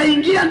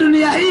wataingia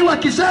dunia hii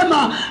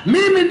wakisema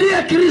mimi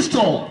ndiye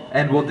Kristo.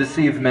 And will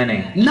deceive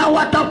many. Na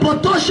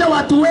watapotosha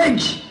watu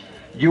wengi.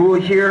 You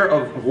will hear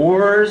of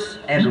wars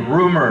and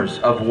rumors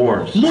of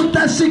wars.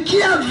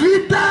 Mutasikia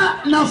vita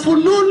na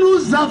fununu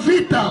za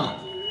vita.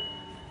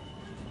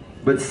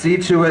 But see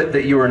to it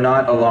that you are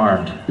not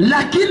alarmed.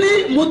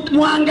 Lakini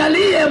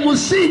muangalie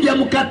musije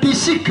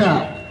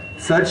mukatishika.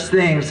 Such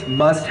things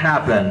must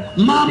happen.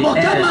 Mambo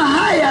kama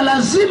haya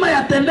lazima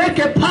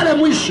yatendeke pale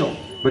mwisho.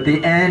 But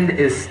the end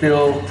is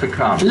still to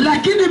come.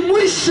 Lakini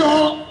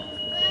mwisho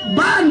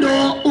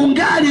bado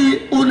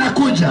ungali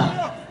unakuja.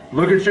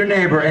 Look at your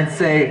neighbor and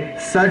say,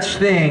 such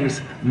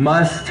things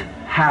must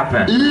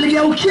happen.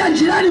 Geukia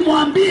jirani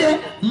mwambie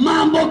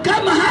mambo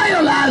kama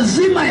hayo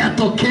lazima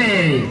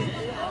yatokee.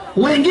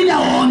 Wengine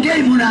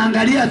waongei,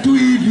 mnaangalia tu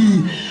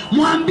hivi.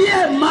 Mwambie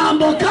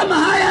mambo kama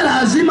haya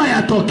lazima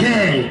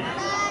yatokee.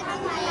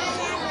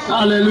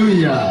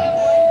 Hallelujah.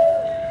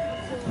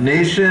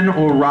 Nation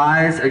will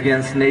rise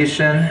against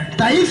nation.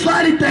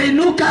 Taifa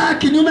litainuka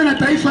kinyume na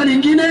taifa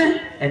lingine.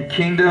 And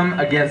kingdom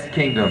against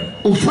kingdom.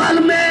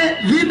 Ufalme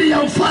dhidi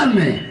ya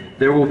ufalme.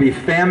 There will be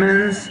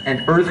famines and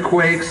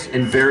earthquakes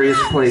in various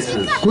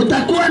places.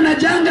 Kutakuwa na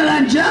janga la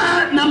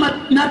njaa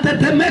na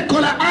tetemeko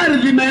la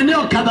ardhi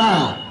maeneo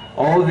kadhaa.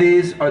 All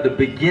these are the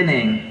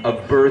beginning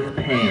of birth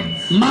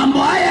pains. Mambo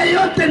haya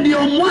yote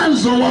ndio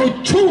mwanzo wa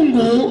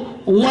uchungu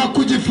wa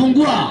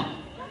kujifungua.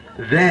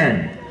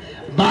 Then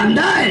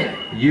baadaye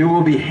you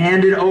will be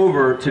handed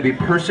over to be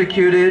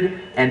persecuted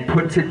and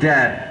put to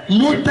death.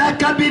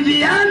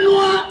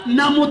 Mutakabidhianwa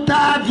na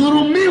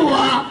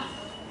mutadhulumiwa.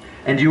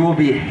 And you will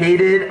be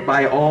hated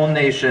by all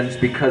nations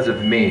because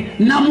of me.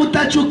 Na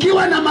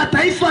mutachukiwa na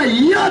mataifa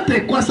yote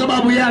kwa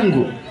sababu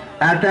yangu.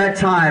 At that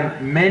time,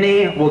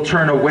 many will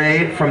turn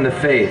away from the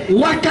faith.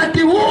 Wakati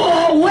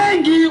huo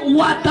wengi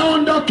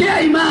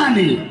wataondokea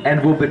imani.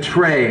 And will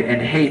betray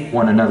and hate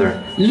one another.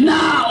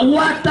 Na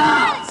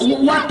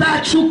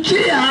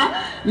watachukia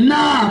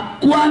na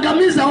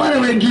kuangamiza wale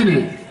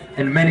wengine.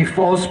 And many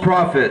false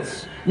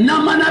prophets na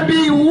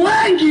manabii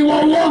wengi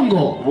wa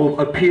uongo will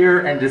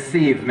appear and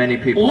deceive many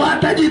people.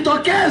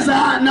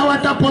 Watajitokeza na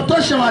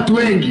watapotosha watu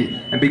wengi.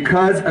 And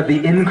because of the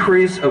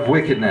increase of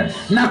wickedness,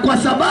 na kwa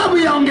sababu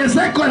ya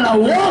ongezeko la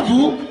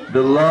uovu, the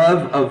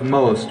love of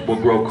most will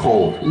grow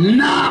cold.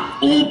 Na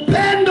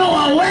upendo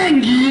wa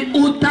wengi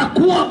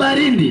utakuwa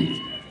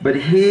baridi. But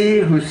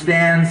he who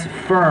stands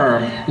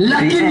firm to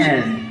the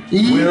end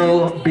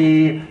will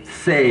be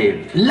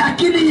saved.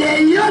 Lakini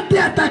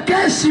yeyote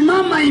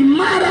atakayesimama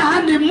imara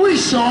hadi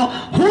mwisho,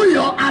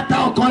 huyo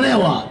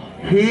ataokolewa.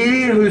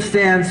 He who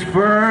stands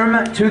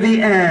firm to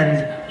the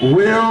end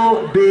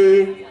will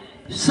be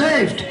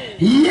saved.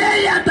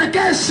 Yeye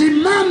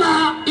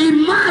atakayesimama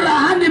imara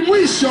hadi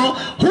mwisho,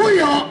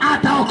 huyo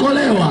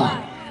ataokolewa.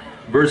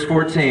 Verse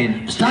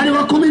 14. Mstari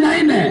wa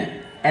 14.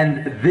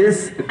 And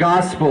this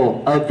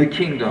gospel of the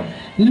kingdom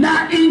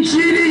na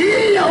injili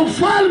hii ya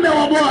ufalme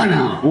wa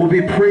Bwana will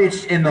be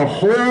preached in the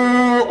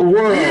whole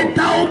world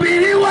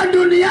itahubiriwa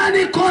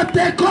duniani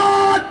kote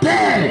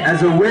kote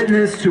as a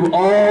witness to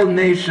all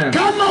nations.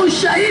 Kama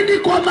ushahidi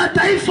kwa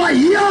mataifa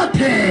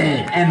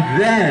yote. And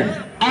then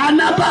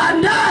ana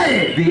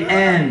baadaye the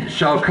end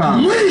shall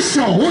come.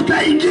 Mwisho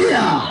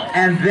utaingia.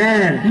 And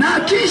then na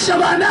kisha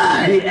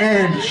baadaye the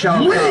end shall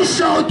come.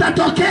 Mwisho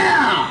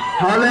utatokea.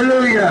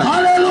 Hallelujah.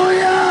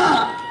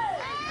 Hallelujah.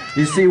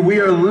 You see, we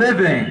are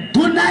living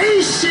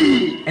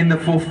tunaishi in the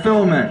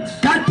fulfillment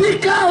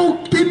katika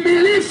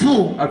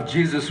utimilifu of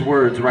Jesus'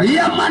 words right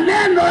ya now.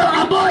 maneno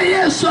ambayo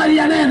Yesu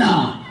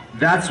aliyanena.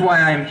 That's why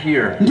I'm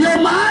here. Ndio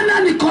maana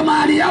niko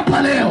mahali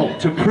hapa leo.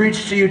 To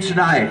preach to you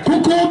tonight.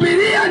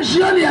 Kukuhubiria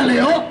jioni ya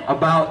leo.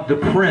 About the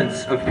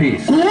Prince of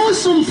Peace.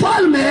 Kuhusu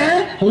mfalme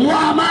wa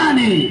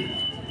amani.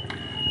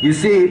 You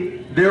see,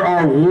 there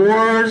are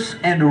wars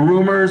and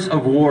rumors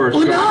of wars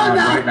going on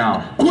right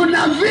now.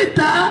 Kuna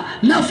vita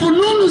na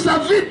fununu za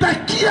vita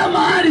kila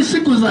mahali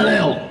siku za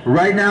leo.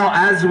 Right now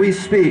as we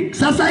speak.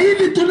 Sasa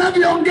hivi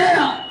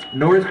tunavyoongea.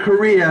 North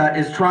Korea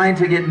is trying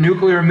to get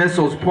nuclear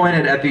missiles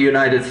pointed at the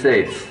United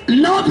States.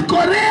 North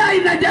Korea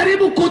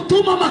inajaribu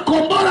kutuma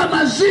makombora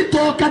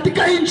mazito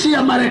katika nchi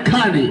ya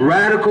Marekani.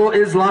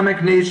 Radical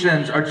Islamic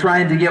nations are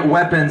trying to get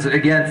weapons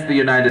against the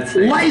United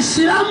States.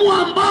 Waislamu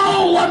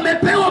ambao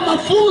wamepewa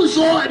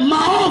mafunzo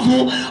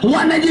maovu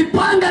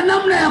wanajipanga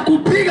namna ya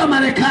kupiga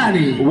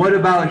Marekani. What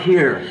about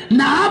here?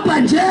 Na hapa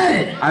nje?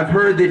 I've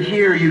heard that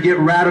here you get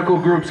radical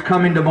groups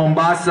coming to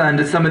Mombasa and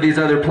to some of these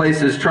other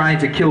places trying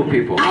to kill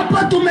people.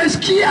 Hapa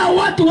tumesikia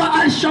watu wa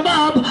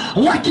Al-Shabaab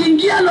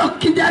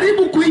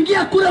wakijaribu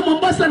kuingia kule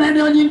Mombasa na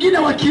eneo nyingine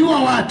wakiua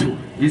watu.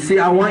 You see,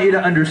 I want you to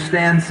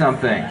understand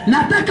something.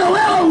 Nataka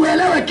wewe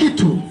uelewe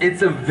kitu.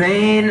 It's a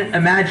vain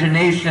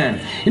imagination.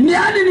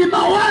 Ni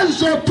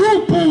mawazo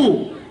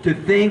tupu. To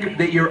think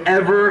that you're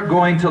ever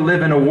going to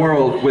live in a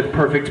world with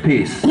perfect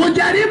peace.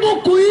 Kujaribu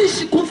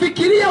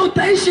kufikiria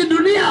utaishi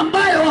dunia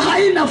ambayo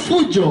haina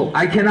fujo.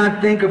 I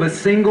cannot think of a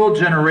single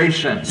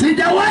generation.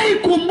 Sijawahi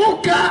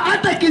kumbuka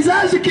hata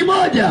kizazi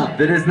kimoja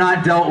that has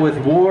not dealt with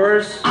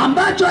wars,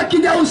 ambacho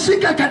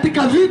hakijahusika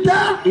katika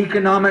vita,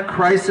 economic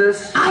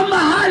crisis, ama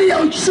hali ya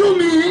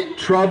uchumi,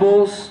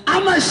 troubles,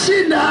 ama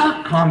shida,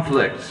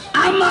 conflicts,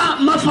 ama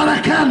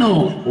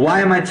mafarakano.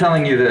 Why am I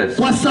telling you this?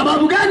 Kwa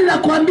sababu gani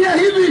nakuambia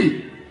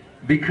hivi?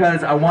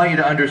 Because I want you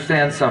to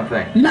understand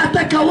something.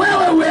 Nataka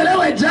wewe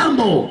uelewe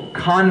jambo.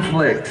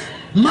 Conflict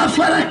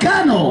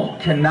mafarakano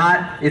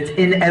it's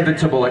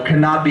inevitable. It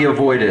cannot be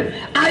avoided.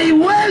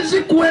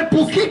 Haiwezi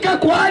kuepukika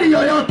kwa hali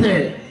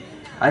yoyote.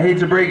 I hate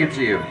to break it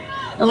to you.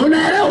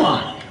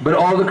 Unaelewa? But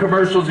all the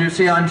commercials you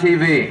see on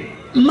TV,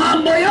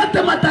 mambo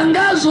yote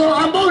matangazo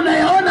ambayo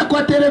unayaona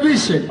kwa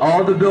television,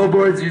 all the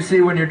billboards you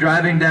see when you're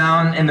driving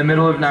down in the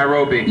middle of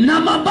Nairobi, na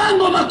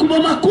mabango makubwa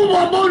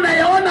makubwa ambayo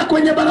unayaona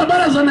kwenye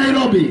barabara za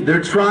Nairobi,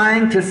 they're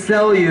trying to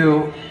sell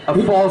you a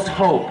false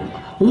hope.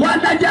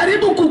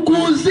 Wanajaribu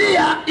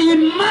kukuuzia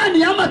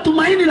imani ama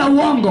tumaini la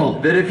uongo.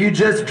 That if you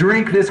just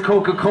drink this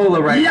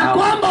Coca-Cola right ya now,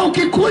 kwamba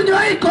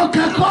ukikunywa hii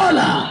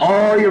Coca-Cola,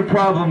 all your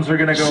problems are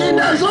going to go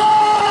shida away.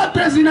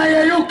 zote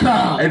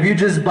zinayeyuka. If you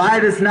just buy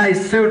this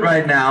nice suit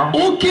right now,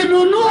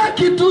 ukinunua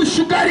kitu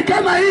shukari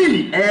kama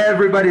hii,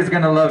 everybody's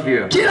going to love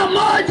you. Kila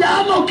mmoja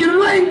ama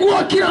ukinunua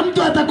nguo kila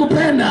mtu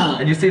atakupenda.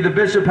 And you see the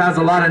bishop has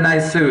a lot of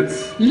nice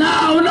suits.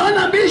 Na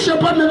unaona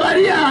bishop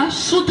amevalia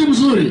suti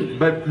mzuri.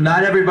 But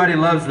not everybody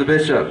loves the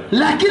bishop.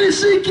 Lakini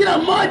si kila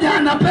mmoja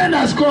anapenda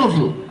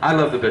askofu. I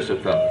love the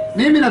bishop though.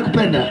 Mimi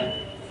nakupenda.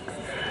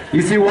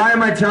 You see, why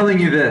am I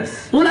telling you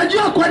this?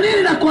 Unajua kwa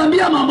nini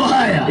nakuambia mambo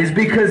haya? It's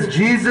because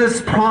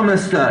Jesus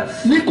promised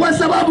us. Ni kwa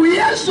sababu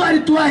Yesu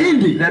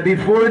alituahidi that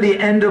before the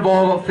end of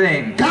all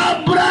things,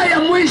 kabla ya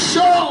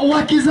mwisho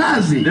wa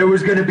kizazi, there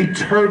was going to be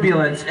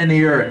turbulence in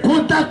the earth.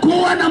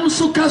 Kutakuwa na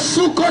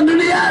msukasuko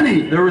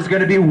duniani. There was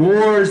going to be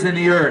wars in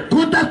the earth.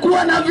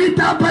 Kutakuwa na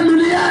vita hapa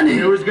duniani.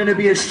 There was going to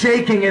be a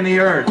shaking in the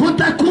earth.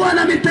 Kutakuwa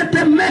na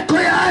mitetemeko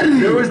ya ardhi.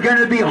 There was going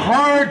to be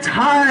hard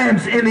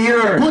times in the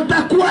earth.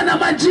 Kutakuwa na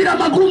majira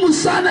magumu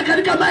sana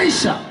katika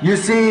maisha. You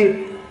see,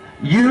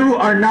 you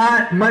are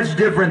not much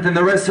different than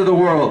the rest of the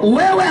world.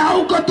 Wewe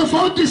hauko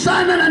tofauti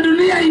sana na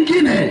dunia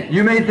ingine.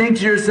 You may think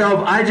to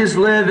yourself, I just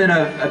live in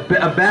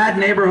a bad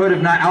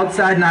neighborhood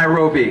outside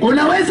Nairobi.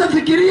 Unaweza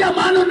fikiria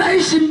maana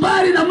unaishi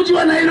mbali na mji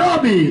wa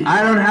Nairobi.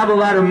 I don't have a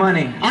lot of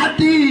money.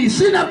 Ati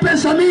sina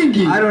pesa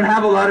mingi. I don't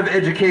have a lot of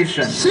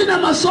education. Sina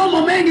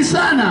masomo mengi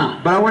sana.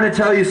 But I want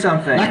to tell you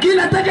something. Lakini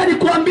nataka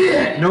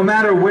nikuambie, no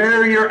matter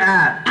where you're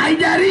at,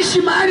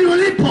 haijalishi mahali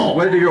ulipo,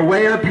 whether you're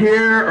way up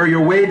here or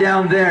you're way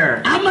down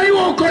there, ama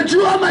iwe uko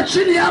juu ama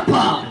chini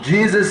hapa.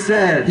 Jesus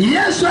said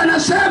Yesu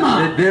anasema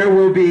that there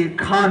will be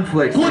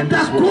conflicts in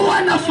this world.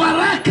 Kutakuwa na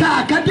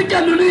faraka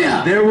katika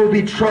dunia. There will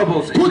be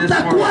troubles in this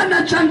Kutakuwa world.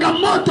 na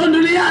changamoto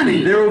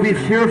duniani. There will be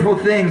fearful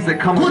things that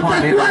come upon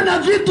Kutakuwa it. na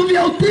vitu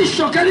vya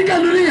utisho katika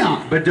dunia.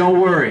 But don't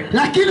worry,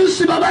 Lakini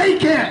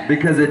usibabaike,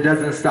 because it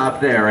doesn't stop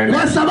there. Amen.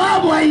 kwa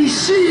sababu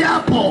haishii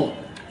hapo.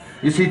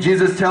 You see,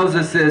 Jesus tells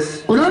us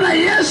this Unaona,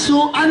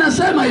 Yesu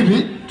anasema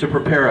hivi, to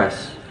prepare us.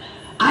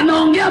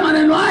 anaongea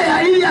maneno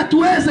haya ili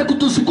atuweze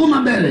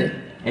kutusukuma mbele.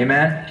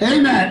 Amen.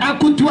 Amen.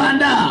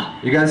 Akutuandaa.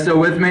 You guys still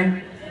with me?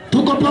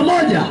 Tuko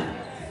pamoja.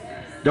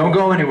 Don't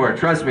go anywhere.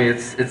 Trust me,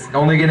 it's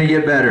only going to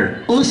get better.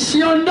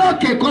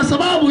 Usiondoke kwa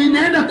sababu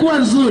inaenda kuwa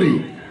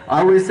nzuri. I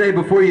always say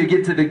before you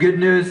get to the good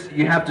news,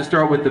 you have to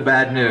start with the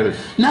bad news.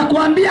 Na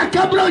kuambia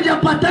kabla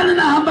hujapatana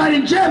na habari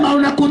njema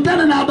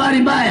unakutana na habari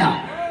mbaya.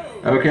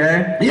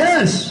 Okay?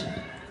 Yes.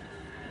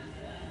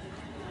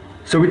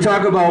 So we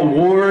talk about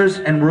wars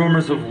and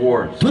rumors of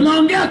wars.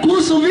 Tunaongea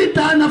kuhusu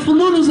vita na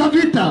fununu za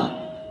vita.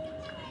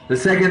 The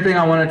second thing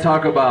I want to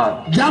talk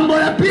about Jambo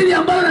la pili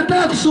ambalo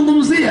nataka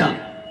kuzungumzia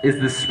is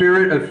the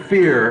spirit of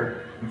fear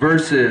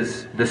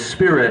versus the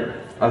spirit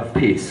of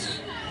peace.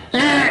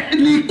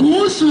 ni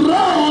kuhusu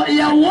roho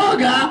ya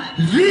woga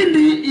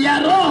dhidi ya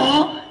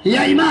roho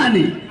ya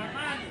imani,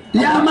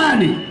 ya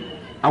amani.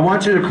 I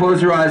want you to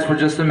close your eyes for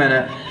just a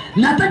minute.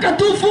 Nataka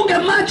tu ufunge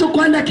macho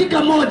kwa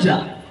dakika moja.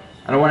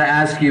 And I want to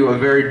ask you a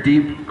very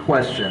deep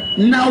question.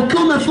 Na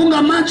ukiwa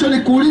umefunga macho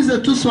nikuulize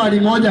tu swali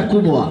moja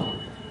kubwa.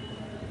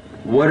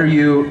 What are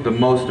you the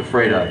most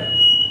afraid of?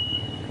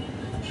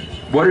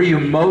 What are you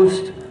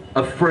most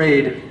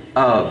afraid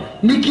of?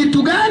 Ni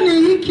kitu gani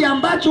hiki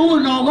ambacho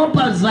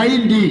unaogopa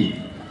zaidi?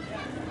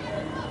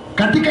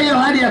 Katika hiyo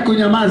hali ya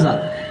kunyamaza,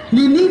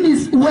 ni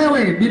nini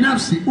wewe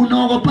binafsi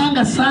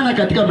unaogopanga sana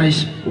katika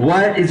maisha?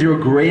 What is your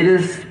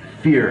greatest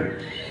fear?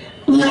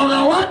 Uoga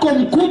wako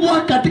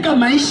mkubwa katika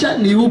maisha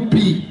ni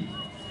upi?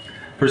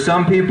 For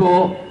some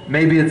people,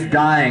 maybe it's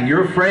dying.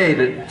 You're afraid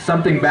that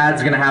something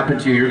bad's going to happen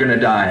to you. You're going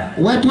to die.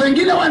 Watu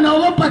wengine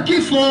wanaogopa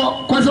kifo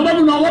kwa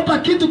sababu unaogopa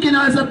kitu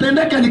kinaweza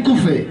tendeka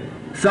nikufe.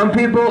 Some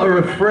people are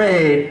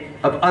afraid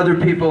of other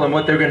people and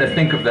what they're going to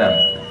think of them.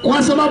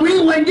 Kwa sababu hii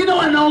wengine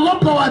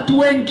wanaogopa watu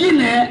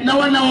wengine na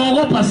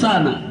wanaogopa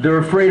sana. They're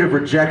afraid of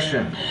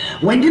rejection.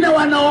 Wengine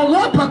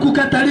wanaogopa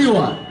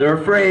kukataliwa. They're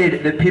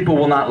afraid that people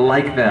will not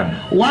like them.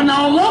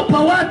 Wanaogopa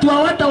watu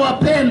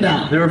hawatawapenda.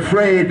 They're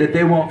afraid that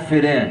they won't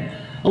fit in.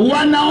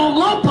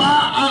 Wanaogopa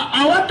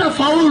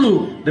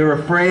hawatafaulu. They're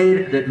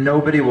afraid that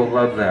nobody will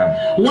love them.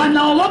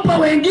 Wanaogopa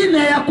wengine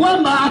ya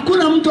kwamba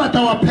hakuna mtu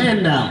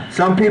atawapenda.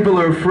 Some people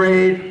are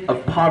afraid of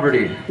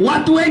poverty.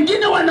 Watu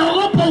wengine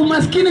wanaogopa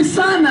umaskini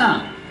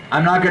sana.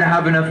 I'm not going to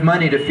have enough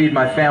money to feed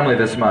my family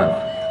this month.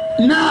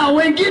 Na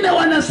wengine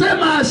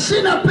wanasema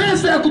sina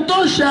pesa ya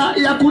kutosha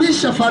ya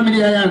kulisha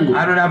familia yangu.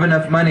 I don't have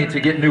enough money to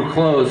get new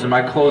clothes and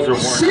my clothes are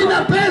worn out.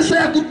 Sina pesa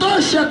ya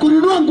kutosha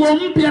kununua nguo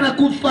mpya na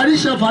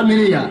kuvalisha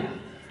familia.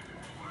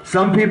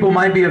 Some people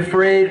might be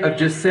afraid of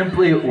just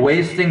simply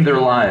wasting their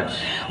lives.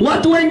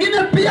 Watu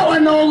wengine pia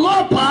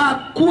wanaogopa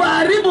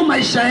kuharibu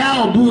maisha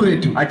yao bure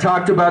tu. I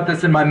talked about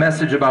this in my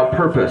message about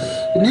purpose.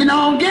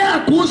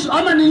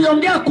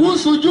 Niliongea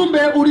kuhusu ujumbe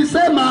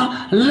ulisema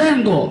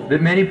lengo.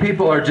 That many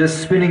people are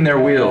just spinning their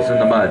wheels in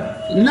the mud.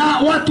 Na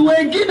watu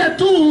wengine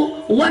tu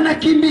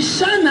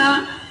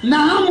wanakimbishana na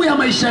hamu ya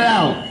maisha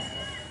yao.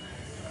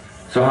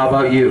 So how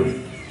about you?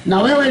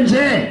 Na wewe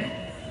nje?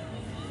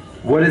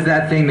 What is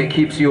that thing that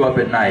keeps you up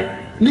at night?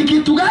 Ni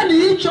kitu gani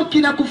hicho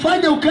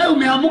kinakufanya ukae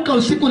umeamuka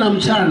usiku na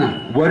mchana?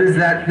 What is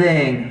that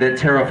thing that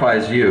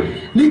terrifies you?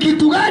 Ni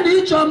kitu gani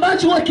hicho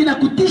ambacho huwa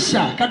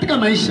kinakutisha katika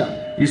maisha?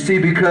 You see,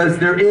 because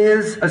there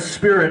is a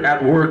spirit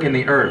at work in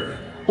the earth.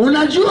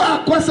 Unajua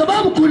kwa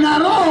sababu kuna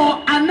roho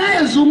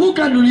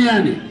anayezunguka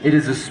duniani. It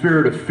is a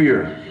spirit of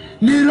fear.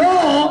 Ni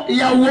roho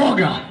ya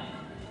uoga.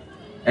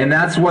 And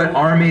that's what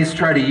armies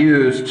try to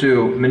use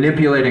to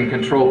manipulate and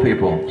control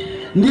people.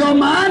 Ndio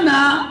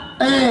maana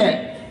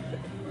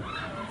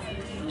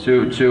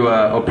to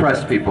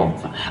oppress people.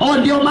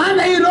 Ndio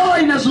maana hii roho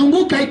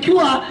inazunguka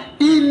ikiwa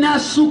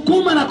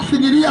inasukuma na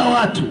kufinyilia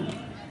watu.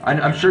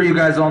 I'm sure you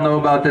guys all know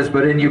about this,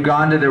 but in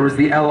Uganda there was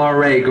the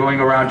LRA going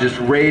around just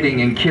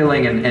raiding and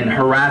killing and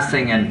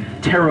harassing and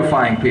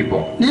terrifying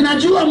people.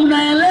 Ninajua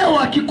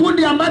mnaelewa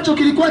kikundi ambacho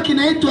kilikuwa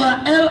kinaitwa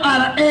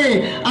LRA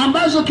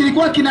ambazo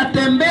kilikuwa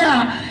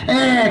kinatembea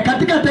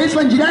katika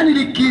taifa jirani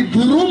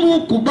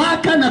likidhulumu,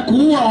 kubaka na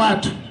kuua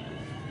watu.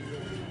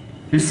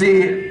 You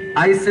see,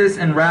 ISIS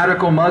and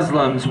radical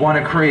Muslims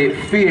want to create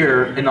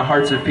fear in the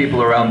hearts of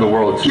people around the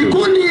world too.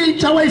 Kikundi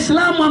cha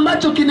Waislamu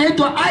ambacho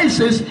kinaitwa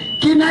ISIS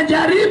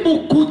kinajaribu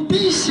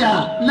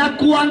kutisha na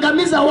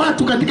kuangamiza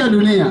watu katika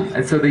dunia.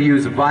 And so they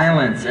use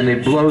violence and they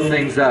blow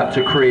things up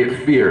to create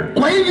fear.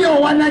 Kwa hivyo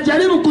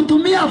wanajaribu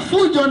kutumia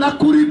fujo na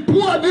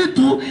kulipua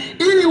vitu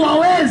ili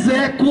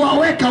waweze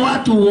kuwaweka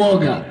watu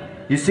uoga.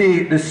 You see,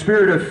 the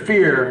spirit of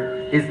fear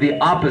is the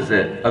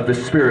opposite of the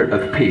spirit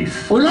of peace.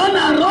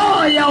 Unaona,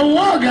 roho ya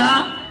uoga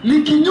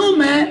ni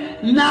kinyume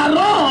na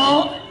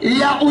roho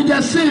ya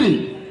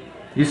ujasiri.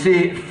 You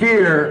see,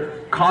 fear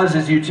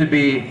causes you to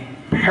be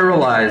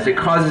paralyzed. It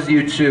causes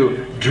you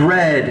to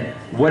dread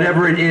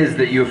whatever it is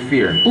that you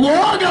fear.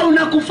 Uoga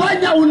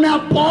unakufanya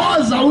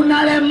unapooza,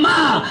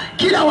 unalemaa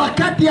kila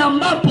wakati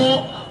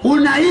ambapo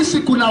unahisi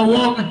kuna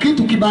uoga,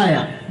 kitu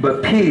kibaya.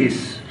 But peace,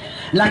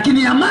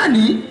 lakini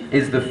amani,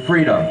 is the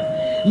freedom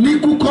ni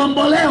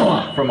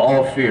kukombolewa from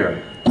all fear.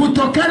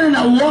 kutokana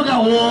na uoga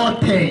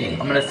wote.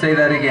 I'm going to say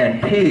that again.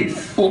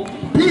 Peace,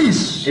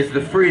 peace is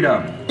the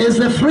freedom,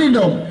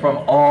 from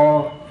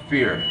all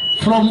fear.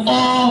 From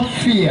all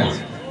fear.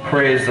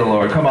 Praise the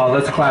Lord. Come on,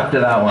 let's clap to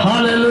that one.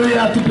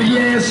 Hallelujah. Tupigie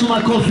Yesu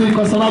makofi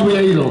kwa sababu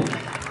ya hilo.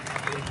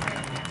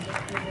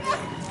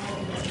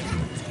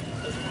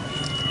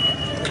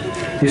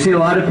 You see, a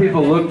lot of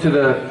people look to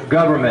the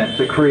government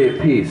to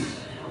create peace.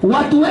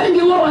 Watu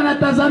wengi wao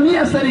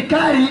wanatazamia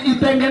serikali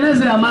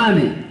itengeneze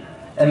amani.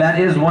 And that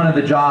is one of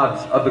the jobs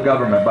of the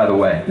government, by the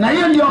way. Na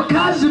hiyo ndio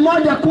kazi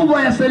moja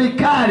kubwa ya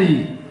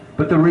serikali.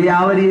 But the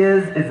reality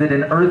is that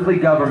an earthly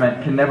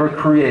government can never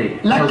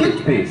create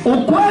perfect peace.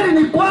 Ukweli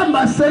ni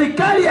kwamba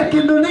serikali ya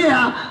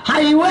kidunia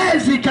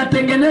haiwezi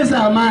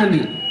katengeneza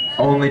amani.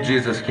 Only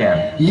Jesus can.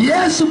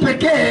 Yesu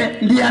pekee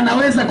ndiye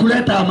anaweza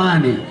kuleta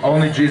amani.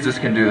 Only Jesus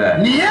can do that.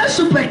 Ni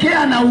Yesu pekee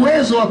ana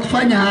uwezo wa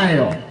kufanya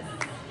hayo.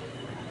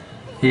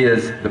 He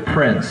is the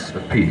Prince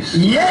of Peace.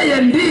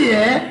 Yeye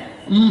ndiye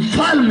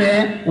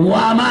mfalme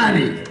wa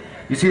amani.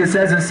 You see, it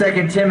says in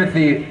 2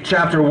 Timothy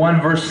chapter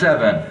 1 verse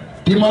 7.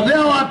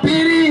 Timotheo wa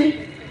pili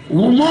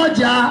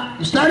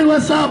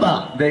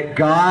 1:7. That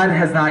God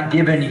has not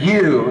given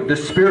you the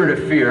spirit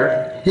of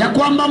fear. Ya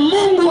kwamba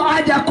Mungu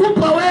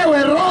hajakupa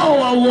wewe roho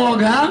wa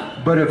uoga,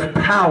 but of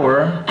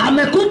power,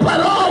 amekupa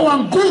roho wa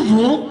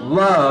nguvu,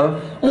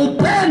 love,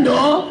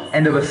 upendo,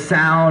 and of a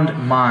sound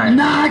mind.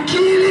 Na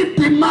akili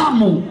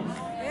timamu.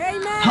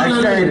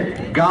 I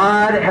said,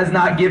 God has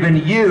not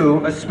given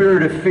you a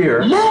spirit of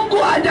fear, Mungu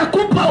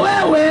hajakupa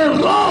wewe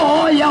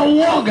roho ya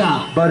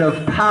uoga, but of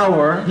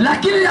power,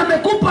 lakini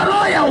amekupa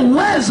roho ya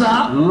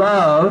uweza,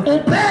 love,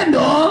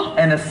 upendo,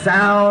 and a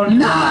sound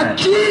na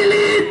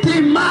akili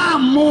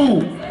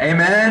timamu.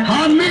 Amen.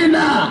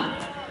 Amina.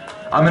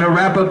 I'm going to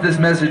wrap up this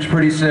message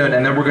pretty soon,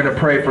 and then we're going to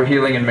pray for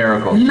healing and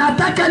miracles.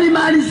 Nataka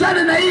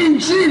nimalizane na hii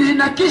injili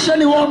na kisha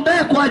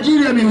niwaombee kwa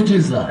ajili ya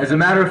miujiza. As a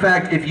matter of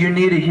fact, if you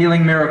need a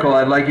healing miracle,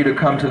 I'd like you to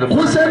come to the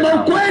front. Kusema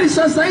ukweli,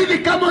 sasa hivi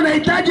kama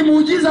unahitaji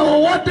muujiza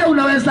wowote,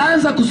 unaweza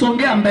anza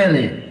kusongea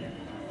mbele.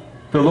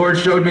 The Lord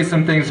showed me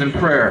some things in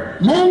prayer.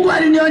 Mungu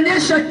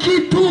alinionyesha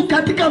kitu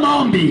katika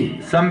maombi.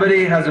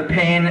 Somebody has a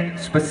pain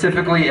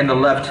specifically in the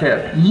left hip.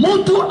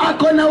 Mtu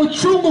akona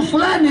uchungu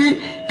fulani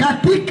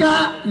katika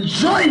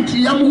joint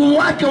ya mguu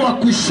wake wa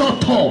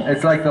kushoto.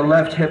 It's like the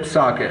left hip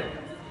socket.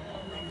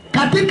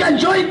 Katika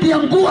joint ya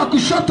mguu wa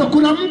kushoto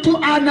kuna mtu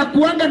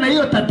anakuanga na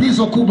hiyo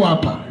tatizo kubwa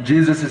hapa.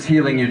 Jesus is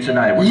healing you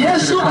tonight.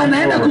 Yesu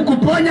anaenda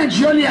kukuponya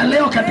jioni ya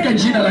leo katika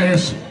jina la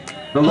Yesu.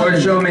 The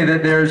Lord showed me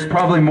that there's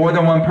probably more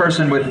than one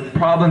person with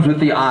problems with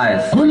the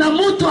eyes. Kuna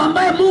mtu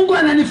ambaye Mungu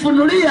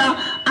ananifunulia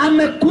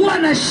amekuwa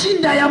na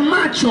shida ya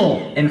macho.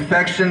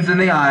 Infections in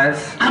the eyes.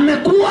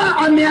 Amekuwa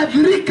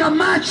ameathirika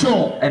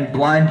macho. And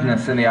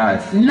blindness in the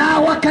eyes. Na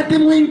wakati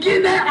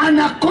mwingine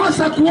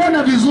anakosa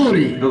kuona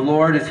vizuri. The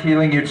Lord is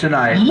healing you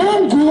tonight.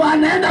 Mungu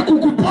anaenda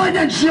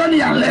kukuponya jioni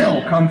ya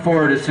leo. Come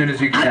forward as soon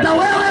as you can. Hata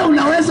wewe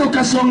unaweza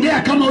ukasongea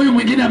kama huyu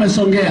mwingine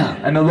amesongea.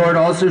 And the Lord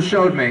also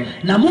showed me.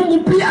 Na Mungu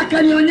pia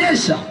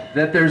akanionyesha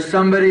that there's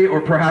somebody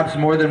or perhaps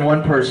more than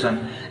one person.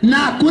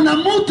 Na kuna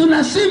mtu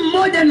na si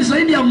mmoja, ni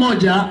zaidi ya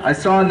mmoja. I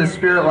saw in the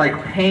spirit like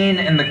pain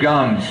in the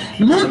gums.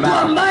 Mtu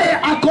ambaye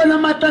akona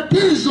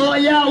matatizo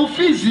ya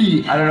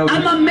ufizi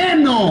ama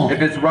meno.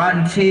 If it's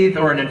rotten teeth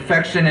or an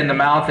infection in the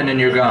mouth and in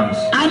your gums.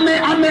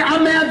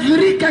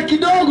 Ameathirika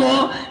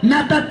kidogo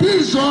na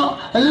tatizo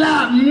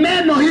la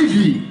meno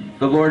hivi.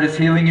 The Lord is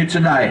healing you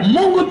tonight.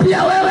 Mungu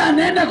pia wewe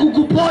anaenda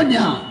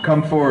kukuponya.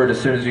 Come forward as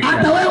soon as you can.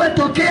 Hata wewe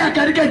tokea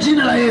katika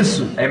jina la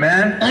Yesu.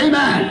 Amen.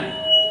 Amen.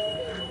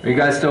 Are you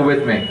guys still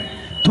with me?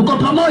 Tuko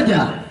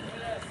pamoja.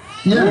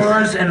 Yes.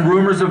 Wars and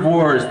rumors of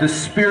wars, the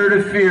spirit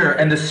of fear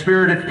and the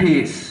spirit of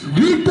peace.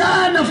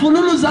 Vita na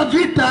fununu za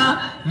vita,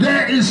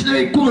 there is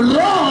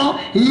roho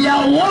ya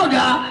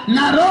uoga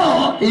na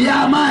roho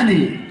ya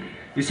amani.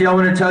 You see, I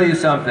want to tell you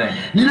something.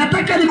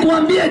 Ninataka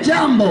nikuambie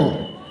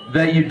jambo.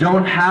 That you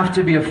don't have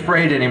to be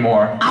afraid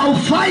anymore.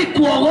 Haufai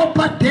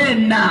kuogopa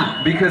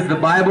tena. Because the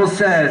Bible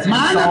says in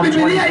Psalm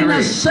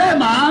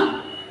 23,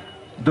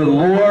 the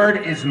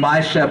Lord is my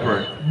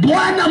shepherd.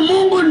 Bwana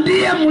Mungu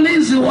ndiye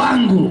mlinzi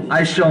wangu.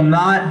 I shall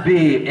not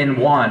be in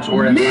want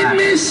or in lack.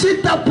 Mimi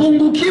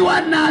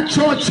sitapungukiwa na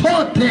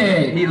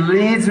chochote. He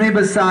leads me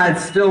beside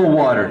still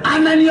water.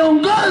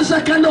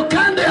 Ananiongoza kando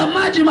kando ya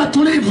maji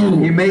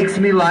matulivu. He makes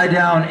me lie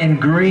down in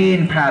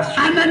green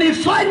pastures.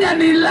 Ananifanya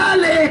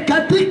nilale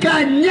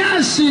katika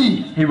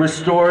nyasi. He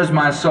restores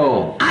my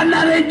soul.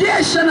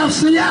 Anarejesha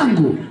nafsi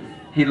yangu.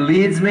 He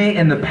leads me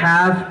in the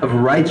path of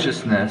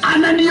righteousness.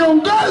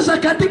 Ananiongoza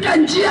katika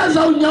njia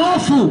za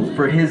unyoofu.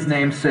 For his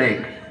name's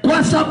sake.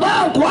 kwa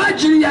sababu kwa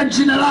ajili ya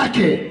jina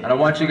lake. And I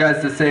want you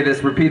guys to say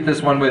this, repeat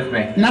this one with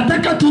me.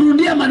 Nataka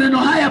turudie maneno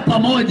haya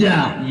pamoja.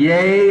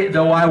 Yea,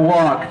 though I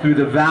walk through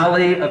the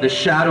valley of the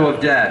shadow of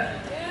death,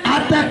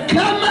 hata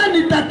kama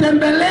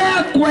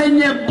nitatembelea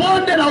kwenye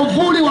bonde la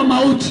uvuli wa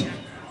mauti,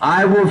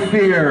 I will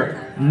fear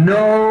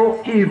no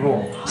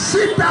evil.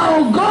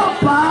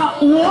 Sitaogopa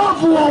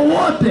uovu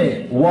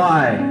wowote.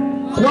 Why?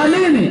 Kwa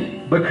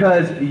nini?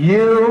 Because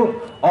you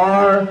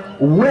are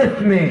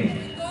with me.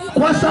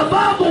 Kwa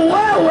sababu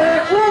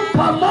wewe u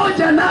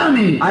pamoja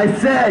nami. I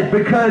said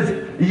because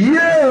you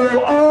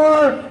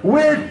are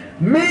with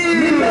me.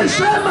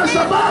 Nimesema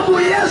sababu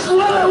Yesu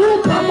wewe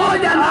u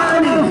pamoja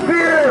nami. I will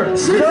fear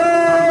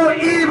no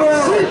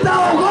evil.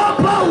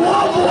 Sitaogopa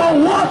uovu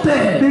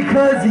wowote.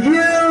 Because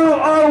you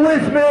are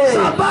with me.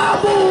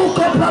 Sababu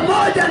uko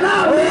pamoja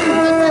nami.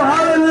 Oh,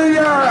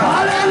 hallelujah.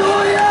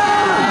 Hallelujah.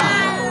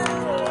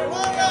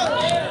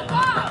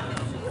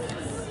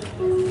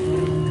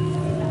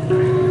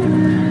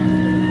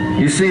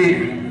 You see,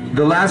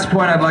 the last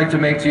point I'd like to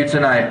make to you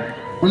tonight.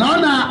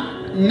 Unaona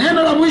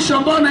neno la mwisho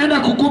ambalo naenda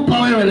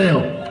kukupa wewe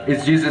leo.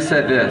 Is Jesus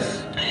said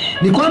this.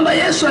 Ni kwamba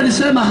Yesu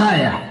alisema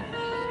haya.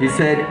 He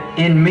said,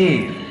 in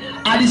me,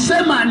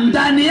 alisema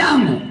ndani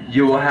yangu,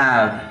 you will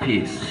have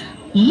peace.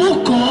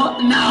 Muko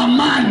na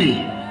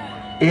amani.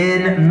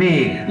 In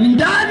me,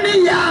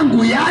 ndani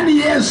yangu, yani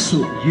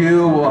Yesu,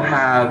 you will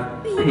have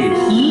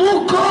peace.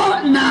 Muko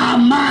na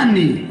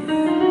amani.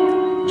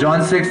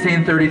 John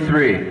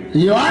 16:33.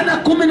 Yohana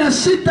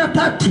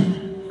 16:3.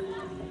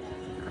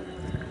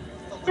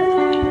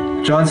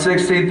 John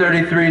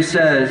 16:33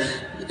 says,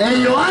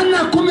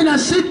 Yohana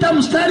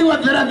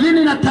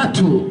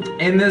 16:33.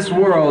 in this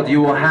world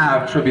you will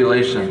have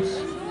tribulations.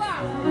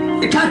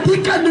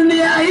 Katika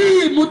dunia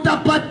hii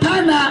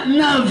mutapatana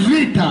na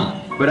vita.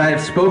 But I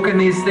have spoken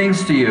these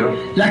things to you,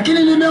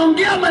 lakini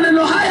nimeongea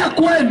maneno haya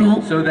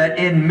kwenu, so that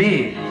in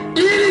me,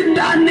 ili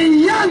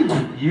ndani yangu,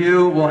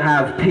 you will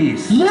have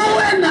peace.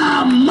 muwe na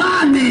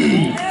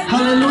amani.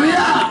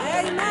 Hallelujah.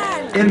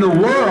 In the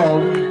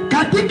world,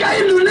 katika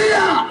hii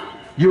dunia,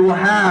 you will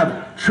have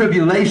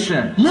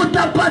tribulation.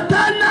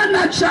 mutapatana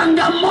na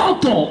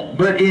changamoto.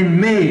 But in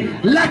me,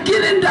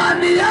 lakini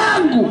ndani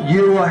yangu,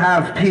 you will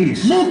have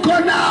peace. muko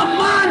na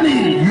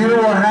amani. You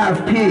will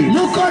have peace.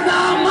 Muko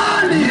na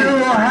amani. You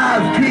will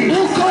have peace.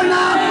 Muko na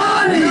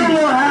amani. You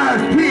will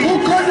have peace.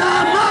 Muko na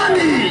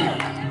amani.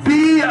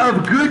 Be of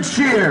good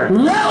cheer.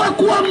 Wewe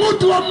kuwa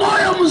mtu wa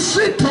moyo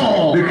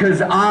mzito.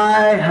 Because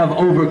I have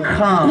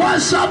overcome. Kwa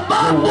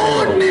sababu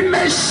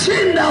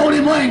nimeshinda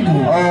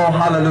ulimwengu. Oh,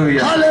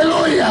 hallelujah.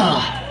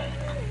 Hallelujah.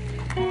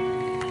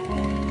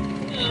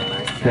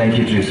 Thank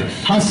you, Jesus.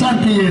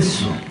 Asante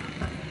Yesu.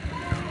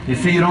 You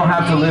see, you don't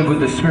have to live with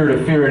the spirit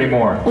of fear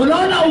anymore.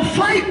 Unaona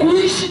ufai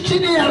kuishi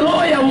chini ya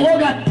roho ya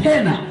uoga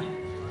tena.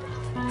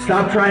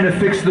 Stop trying to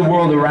fix the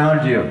world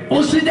around you.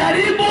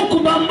 Usijaribu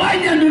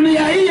kubambanya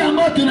dunia hii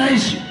ambayo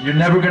tunaishi. You're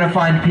never going to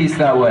find peace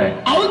that way.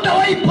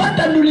 Hautawahi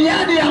pata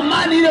duniani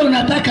amani ile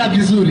unataka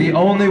vizuri. The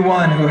only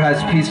one who has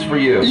peace for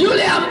you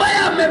Yule ambaye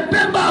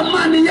amebeba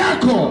amani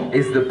yako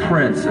is the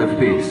Prince of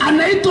Peace.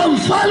 anaitwa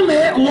mfalme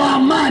wa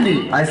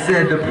amani. I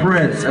said the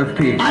Prince of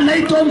Peace.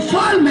 Anaitwa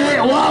mfalme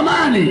wa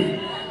amani.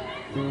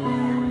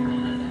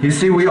 You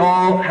see, we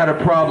all had a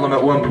problem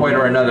at one point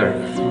or another.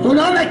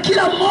 Unaona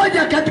kila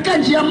mmoja katika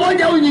njia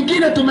moja au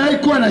nyingine tumewahi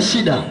kuwa na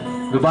shida.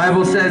 The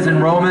Bible says in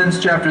Romans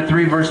chapter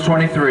 3 verse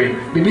 23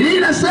 Biblia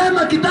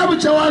inasema kitabu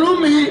cha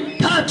Warumi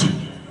 3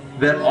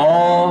 that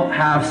all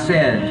have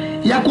sinned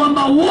ya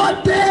kwamba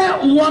wote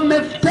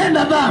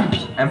wametenda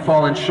dhambi and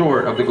fallen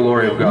short of the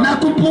glory of God. na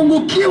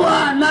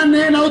kupungukiwa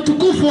na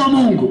utukufu wa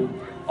Mungu.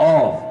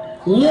 All.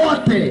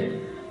 Wote.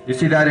 You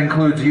see, that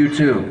includes you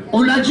too.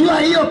 Unajua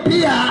hiyo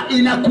pia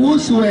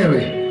inakuhusu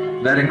wewe.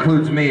 That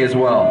includes me as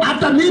well.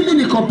 Hata mimi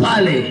niko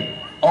pale.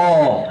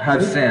 All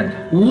have sinned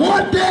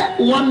Wote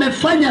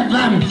wamefanya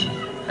dhambi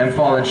and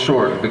fallen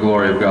short of the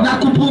glory of God. na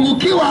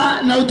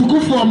kupungukiwa na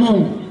utukufu wa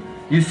Mungu.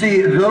 You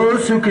see,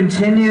 those who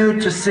continue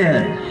to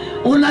sin,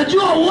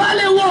 Unajua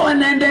wale wao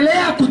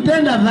wanaendelea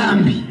kutenda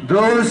dhambi,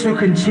 those who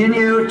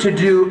continue to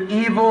do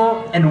evil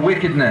and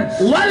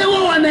wickedness, wale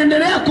wao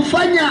wanaendelea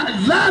kufanya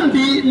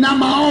dhambi na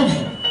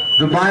maovu.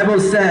 the Bible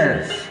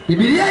says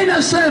Biblia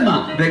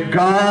inasema that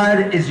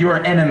God is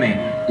your enemy,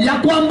 ya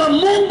kwamba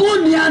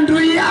Mungu ni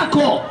adui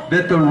yako,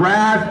 that the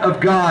wrath of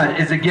God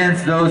is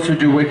against those who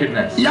do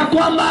wickedness. ya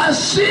kwamba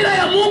hasira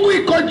ya Mungu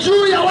iko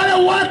juu ya wale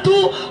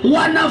watu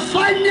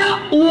wanafanya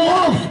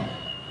uovu.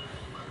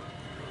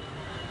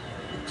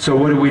 So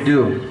what do we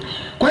do?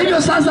 Kwa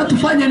hivyo sasa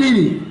tufanye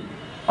nini?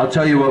 I'll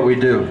tell you what we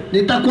do.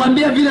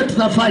 Nitakwambia vile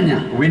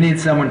tutafanya. We need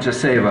someone to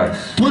save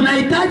us.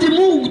 Tunahitaji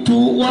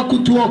mtu wa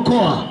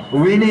kutuokoa.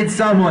 We need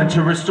someone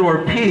to restore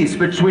peace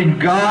between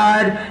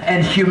God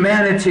and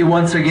humanity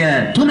once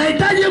again.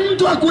 Tunahitaji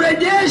mtu wa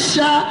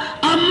kurejesha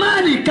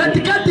amani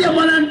katikati ya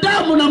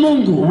mwanadamu na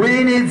Mungu.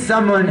 We need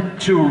someone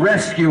to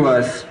rescue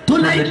us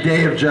from the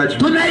day of judgment.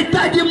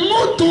 Tunahitaji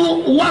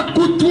mtu wa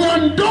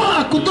kutuondoa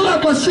kutoka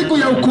kwa siku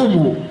ya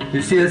hukumu.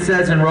 You see, it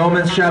says in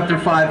Romans chapter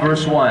 5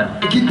 verse 1.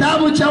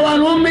 Kitabu cha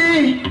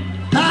Warumi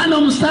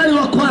 5 mstari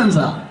wa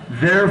kwanza.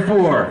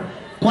 Therefore,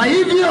 kwa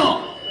hivyo,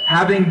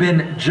 having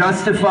been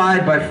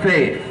justified by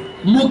faith,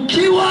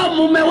 mkiwa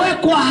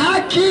mumewekwa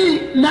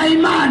haki na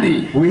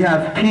imani, we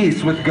have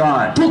peace with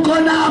God. Tuko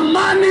na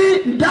amani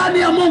ndani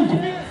ya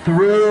Mungu.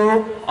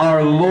 Through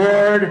our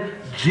Lord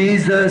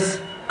Jesus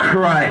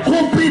Christ.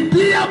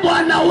 Kupitia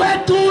Bwana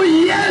wetu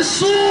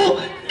Yesu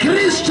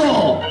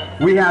Kristo.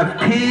 We have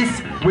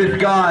peace with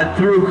God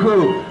through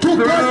who?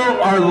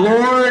 Through our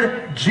Lord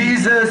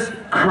Jesus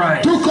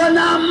Christ. Tuko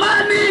na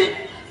amani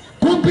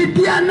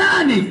kupitia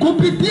nani?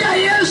 Kupitia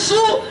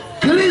Yesu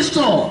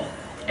Kristo.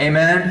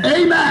 Amen.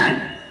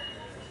 Amen.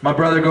 My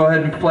brother, go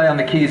ahead and play on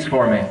the keys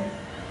for me.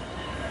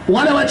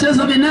 Wale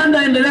wacheza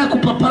vinanda endelea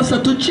kupapasa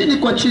tu chini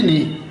kwa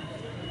chini.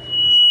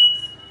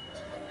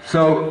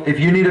 So, if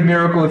you need a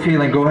miracle of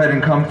healing, go ahead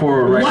and come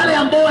forward right now. Wale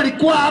ambao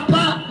walikuwa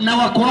hapa na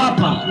wako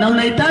hapa na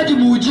unahitaji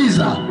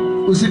muujiza,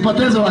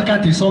 usipoteze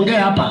wakati,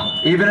 songea hapa.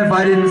 Even if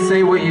I didn't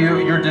say what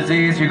your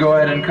disease, you go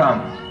ahead and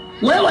come.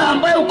 Wewe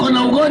ambaye uko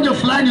na ugonjwa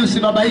fulani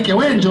usibabaike,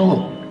 wewe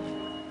njoo.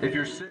 If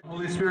you're sick,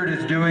 Holy Spirit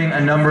is doing a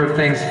number of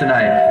things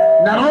tonight.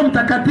 Na Roho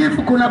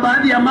Mtakatifu kuna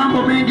baadhi ya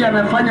mambo mengi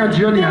anafanya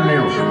jioni ya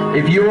leo.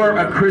 If you are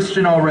a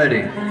Christian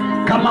already,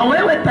 kama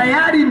wewe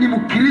tayari ni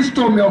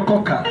Mkristo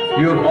umeokoka,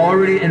 you have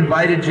already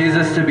invited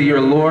Jesus to be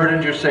your Lord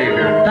and your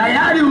Savior.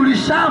 Tayari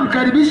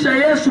ulishamkaribisha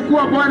Yesu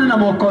kuwa Bwana na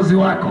Mwokozi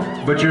wako.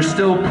 But you're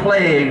still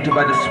plagued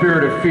by the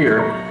spirit of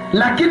fear.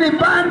 Lakini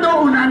bado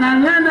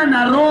unang'ang'ana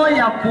na roho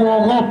ya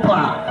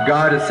kuogopa.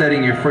 God is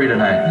setting you free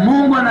tonight.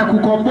 Mungu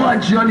anakukomboa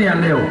jioni ya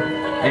leo.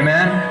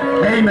 Amen.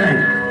 Amen.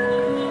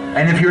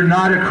 And if you're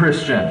not a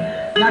Christian,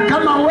 na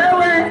kama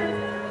wewe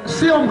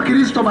sio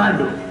Mkristo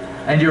bado,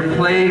 and you're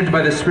plagued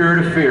by the spirit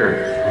of fear,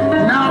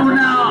 na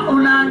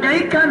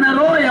unahangaika na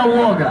roho ya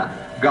uoga,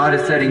 God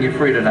is setting you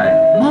free tonight.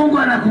 Mungu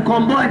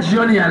anakukomboa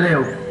jioni ya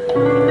leo.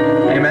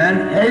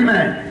 Amen.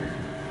 Amen.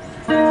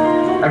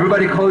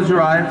 Everybody close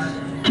your eyes.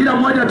 Kila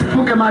mmoja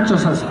tufunge macho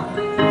sasa.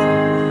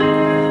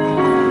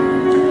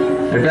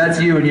 If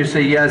that's you and you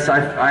say, yes, I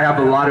have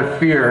a lot of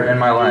fear in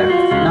my life.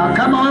 Na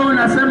kama wewe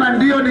unasema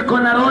ndio, niko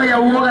na roho ya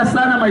uoga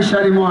sana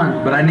maishani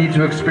mwangu, but I need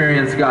to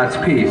experience God's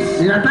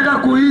peace. Ninataka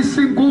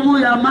kuhisi nguvu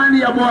ya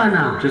amani ya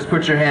Bwana. Just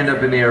put your hand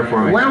up in the air for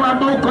me. Wewe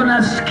ambao uko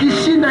na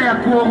shinda ya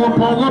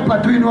kuogopa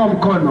tu, inua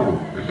mkono.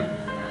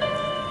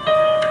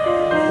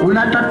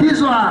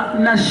 Unatatizwa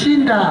na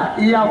shinda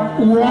ya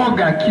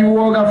uoga,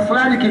 kiuoga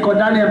fulani kiko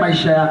ndani ya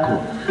maisha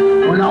yako.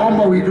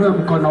 Unaomba uinue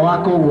mkono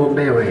wako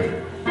uombewe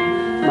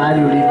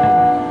mahali ulipo.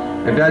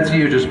 If that's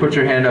you, just put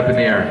your hand up in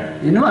the air.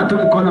 Inua tu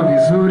mkono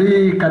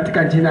vizuri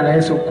katika jina la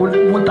Yesu.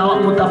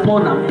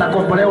 Mtapona,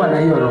 mtakombolewa na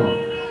hiyo roho.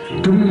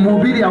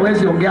 Mhubiri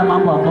hawezi ongea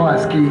mambo ambayo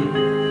hasikii.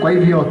 Kwa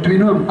hivyo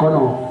tuinue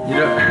mkono.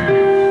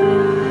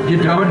 You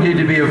don't need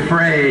to be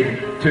afraid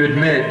to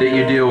admit that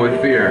you deal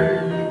with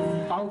fear.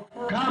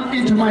 Come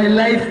into my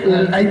life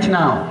right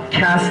now.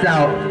 Cast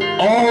out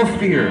all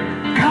fear.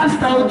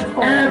 Cast out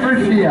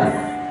every fear.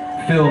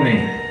 Fill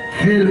me.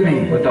 Fill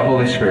me with the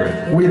Holy Spirit.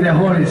 With the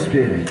Holy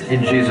Spirit.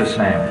 In Jesus'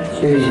 name.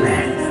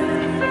 Amen.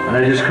 And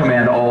I just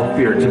command all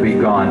fear to be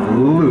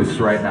gone. Loose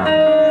right now.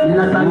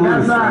 Loose right now.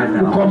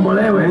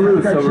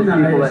 Loose over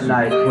people at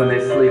night when they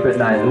sleep at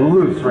night.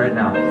 Loose right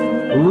now.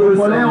 Loose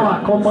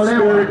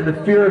over the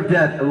fear of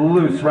death.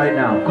 Loose right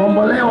now.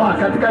 Kombolewa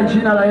katika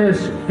jina la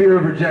Yesu. Fear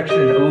of rejection.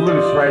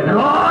 Loose right now.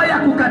 Roho ya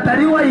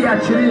kukataliwa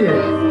iachilie.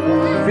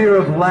 Fear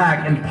of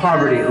lack and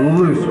poverty.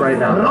 Loose right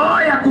now.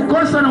 Roho ya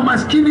kukosa na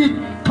umaskini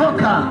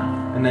toka.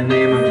 In the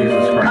name of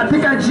Jesus Christ.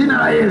 Katika jina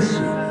la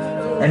Yesu.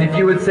 And if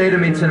you would say to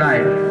me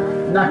tonight,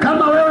 na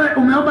kama wewe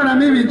umeomba na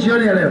mimi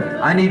jioni ya leo,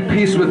 I need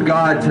peace with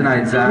God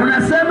tonight, Zac.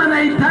 Unasema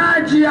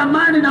nahitaji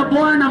amani na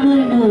Bwana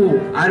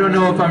Mungu. I don't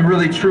know if I'm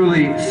really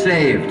truly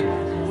saved.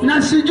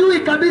 Na sijui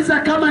kabisa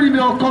kama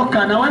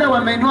nimeokoka, na wale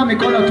wameinua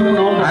mikono tu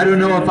unaomba. I don't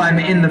know if I'm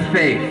in the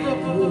faith.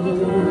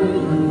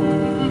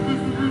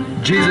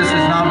 Jesus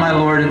is not my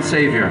Lord and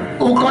Savior.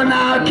 Uko na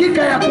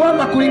hakika ya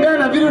kwamba kulingana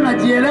na vile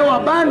unajielewa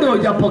bado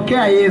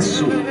hujapokea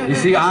Yesu. You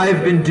see,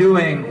 I've been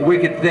doing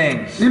wicked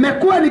things.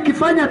 Nimekuwa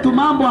nikifanya tu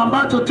mambo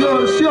ambacho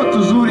sio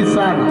tuzuri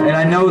sana. And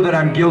I know that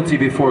I'm guilty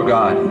before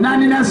God. Na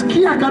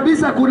ninasikia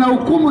kabisa kuna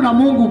hukumu na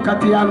Mungu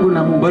kati yangu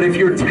na Mungu. But if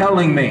you're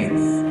telling me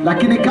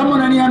lakini kama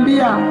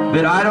unaniambia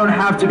that I don't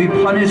have to be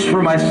punished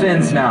for my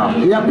sins now,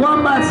 ya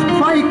kwamba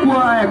sifai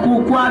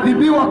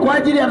kuadhibiwa kwa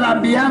ajili ya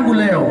dhambi yangu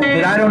leo,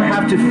 that I don't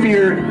have to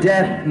fear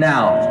death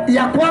now,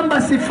 ya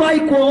kwamba sifai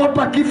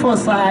kuogopa kifo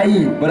saa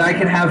hii, but I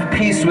can have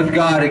peace with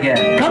God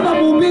again. Kama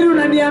mhubiri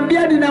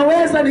unaniambia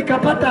ninaweza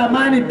nikapata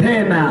amani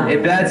tena.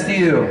 If that's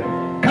you,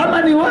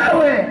 kama ni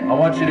wewe, I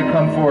want you to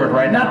come forward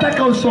right now.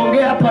 Nataka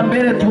usongee hapa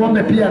mbele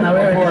tuombe pia na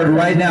wewe. Come forward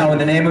right now in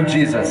the name of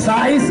Jesus.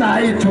 Saa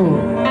hii tu.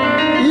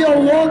 Hiyo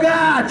uoga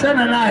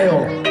achana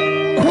nayo.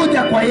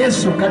 Kuja kwa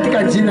Yesu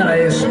katika jina la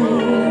Yesu.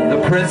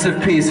 The Prince of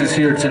Peace is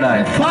here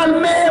tonight.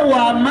 Mfalme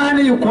wa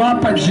amani yuko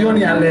hapa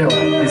jioni ya leo.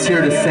 He's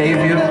here to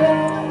save you.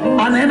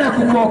 Anaenda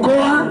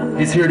kukuokoa.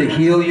 He's here to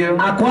heal you.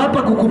 Ako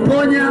hapa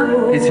kukuponya.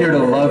 He's here to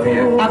love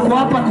you. Ako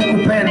hapa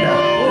kukupenda.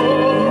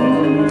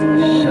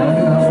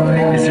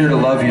 He's here to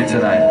love you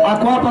tonight.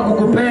 Ako hapa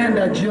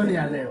kukupenda jioni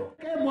ya leo.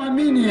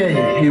 Muamini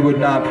yeye. He would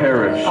not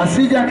perish,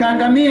 asije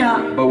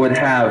akaangamia, but would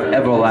have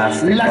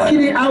everlasting life.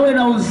 Lakini awe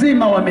na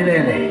uzima wa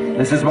milele.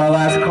 This is my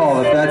last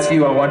call. If that's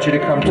you, I want you to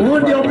come to the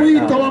front Ndio right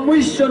mwito now. wa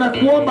mwisho na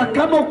kuomba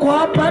kama uko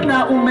hapa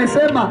na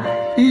umesema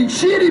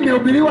injili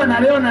imehubiriwa na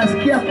leo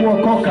nasikia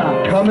kuokoka.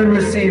 Come and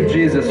receive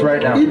Jesus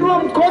right now. Inua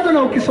mkono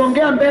na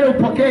ukisongea mbele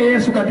upokee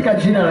Yesu katika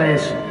jina la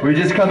Yesu. We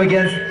just come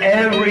against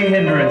every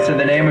hindrance in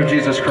the name of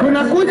Jesus Christ.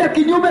 Tunakuja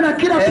kinyume na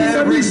kila Every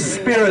pingamizi.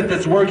 spirit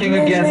that's working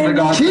against the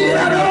gospel Kila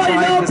right now, roho trying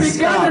to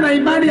inayopigana stop na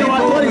imani ya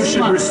watu people who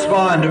should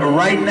respond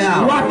right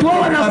now. Watu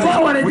wanafaa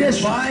We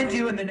warejeshwe. bind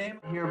you in the name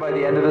here by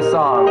the end of the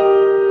song.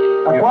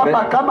 Na kwamba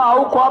kama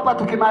hauko hapa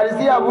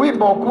tukimalizia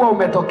wimbo kuwa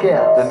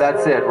umetokea. Then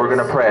that's it. We're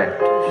going to pray.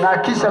 Na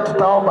kisha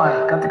tutaomba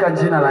katika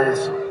jina la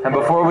Yesu. And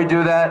before we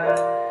do that,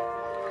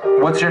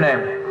 what's your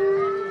name?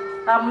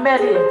 I'm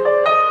Mary.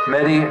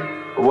 Mehdi,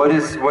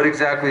 what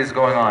exactly is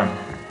going on?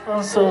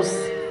 Also,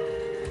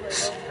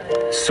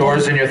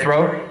 Sores in your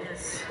throat?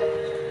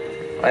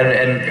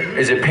 And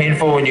is it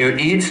painful when you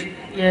eat?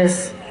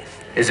 yes,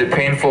 Is it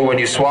painful when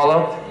you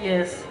swallow?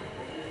 yes,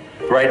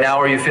 Right now,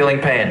 are you feeling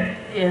pain?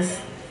 yes,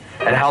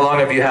 And how long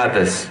have you had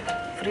this?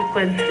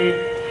 frequently.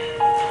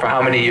 For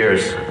how many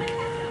years?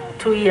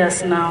 2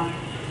 years now.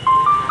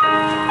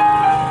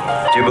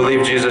 Do you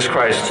believe Jesus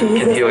Christ can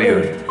heal you?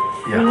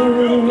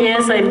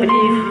 Yes, I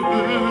believe.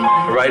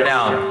 Right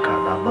now,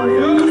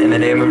 in the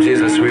name of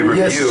Jesus, we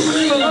rebuke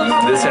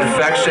this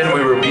infection,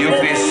 we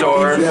rebuke these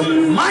sores,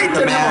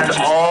 command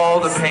all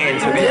the pain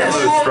to be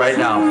loosed right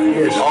now.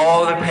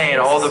 All the pain,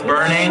 all the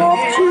burning,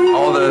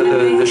 all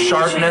the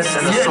sharpness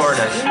and the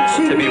soreness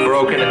to be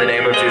broken in the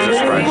name of Jesus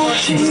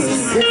Christ.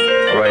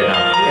 Right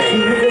now.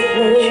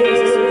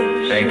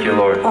 Thank you,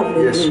 Lord.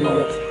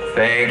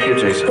 Thank you,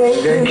 Jesus.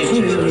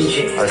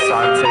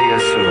 Asante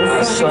Yesu.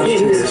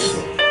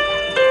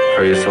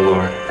 Praise the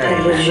Lord.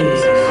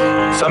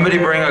 Somebody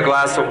bring a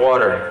glass of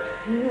water.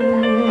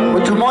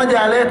 Mtu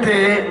mmoja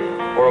alete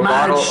Or a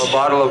maji.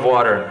 bottle of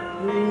water.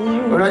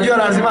 Unajua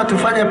lazima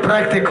tufanye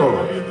practical.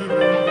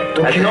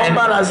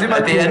 Tukiomba lazima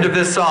At the end of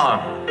this song,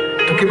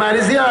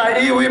 tukimalizia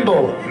hii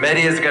wimbo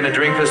Mehdi is going to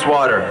drink this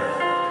water.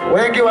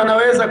 wengi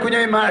wanaweza kunywa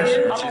hii maji.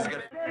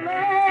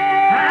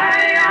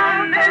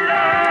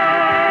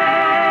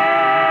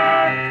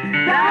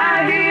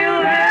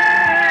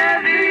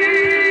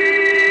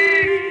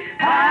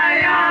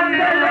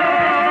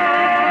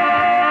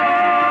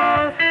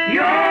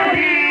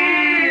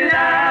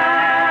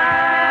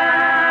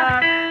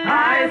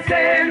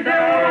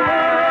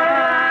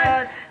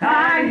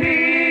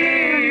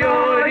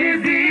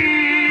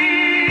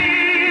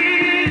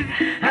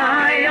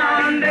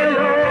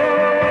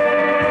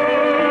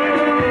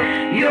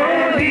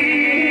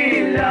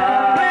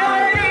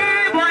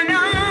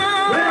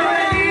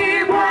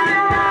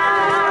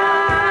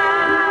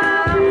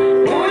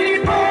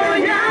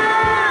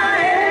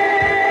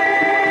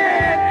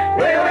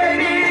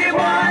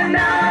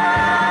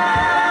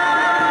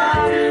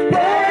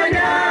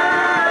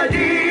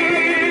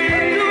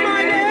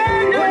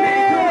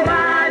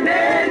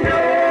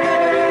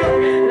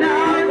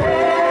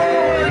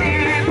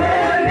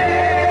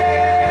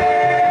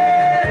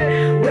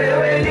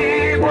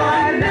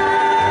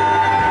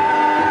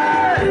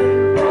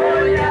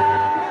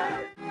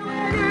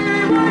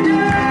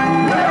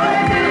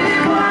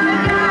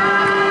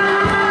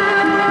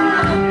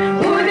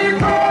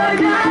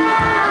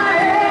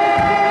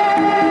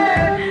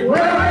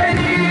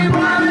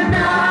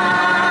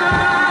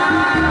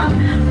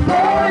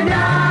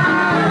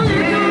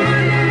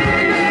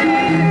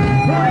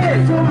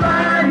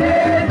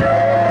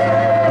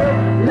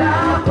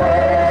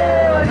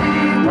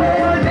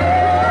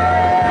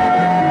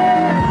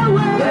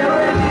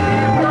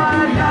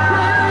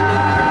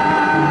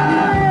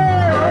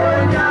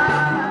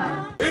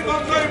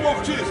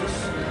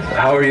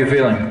 How are you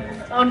feeling?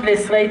 Only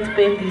slight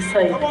pain this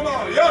side.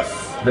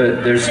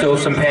 There's still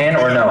some pain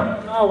or no?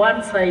 No,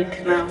 one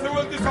side now.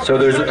 So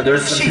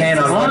there's some pain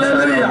on one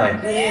side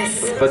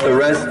only. But the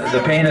rest,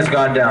 the pain has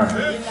gone down.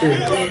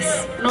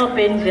 No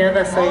pain the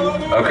other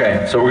side.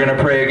 Okay, so we're going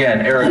to pray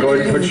again. Eric, go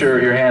ahead and put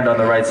your hand on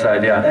the right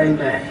side, yeah.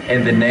 Amen.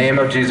 In the name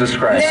of Jesus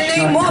Christ,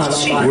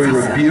 we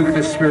rebuke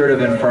the spirit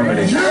of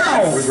infirmity.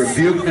 We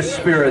rebuke the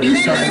spirit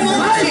that's coming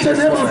In the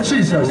name of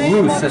Jesus.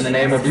 loose in the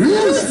name of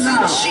Jesus. Loose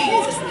now.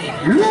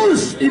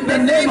 Loose in the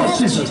name of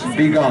Jesus.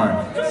 Be gone.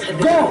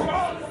 Go.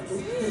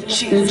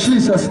 In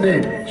Jesus'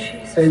 name.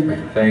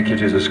 Amen. Thank you,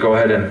 Jesus. Go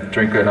ahead and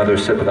drink another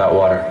sip of that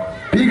water.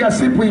 Piga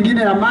sipu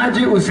ingine ya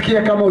maji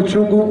usikie kama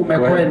uchungu Go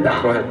ahead. umekwenda.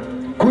 Go ahead.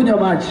 Kunywa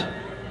maji.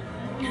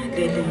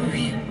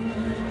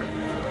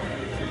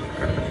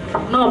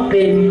 No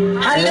pain.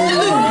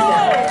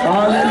 Hallelujah.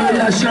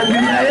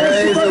 Shangilia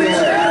Yesu kwa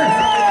milele.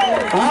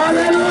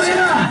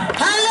 Hallelujah.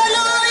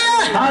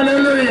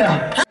 Hallelujah.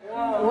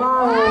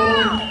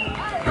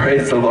 Praise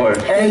Praise the Lord.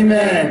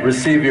 Amen.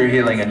 Receive your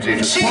healing in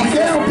Jesus' name.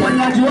 Pokea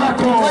uponyaji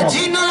wako.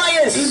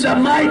 In the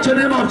mighty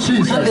name of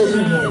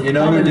Jesus. You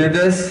know who did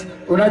this?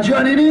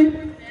 Unajua nini?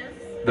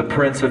 The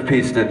Prince of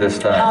Peace did this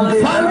time.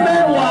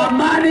 Mfalme wa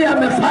amani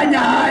amefanya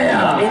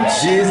haya.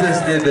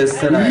 Jesus did this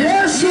tonight.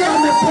 Yesu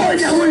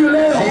ameponya huyu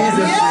leo.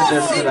 Jesus did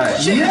this tonight.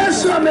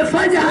 Yesu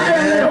amefanya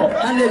haya leo.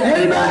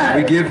 Amen.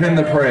 We give him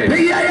the praise.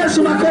 Pigia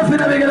Yesu makofi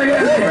na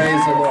vigelegele.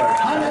 Praise the Lord.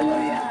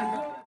 Hallelujah.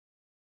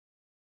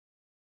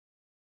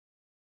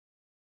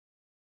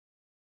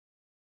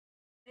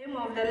 Name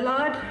of the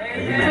Lord.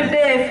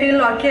 Today I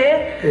feel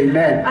okay.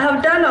 Amen. I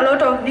have done a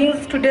lot of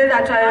things today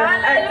that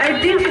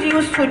I didn't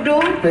used to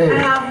do. I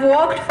have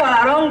walked for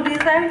a long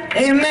distance.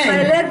 Amen.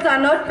 My legs are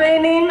not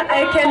paining.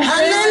 I can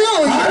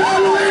Hallelujah.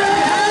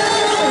 Hallelujah.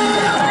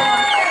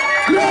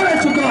 Glory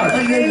to God.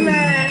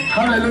 Amen.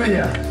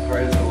 Hallelujah.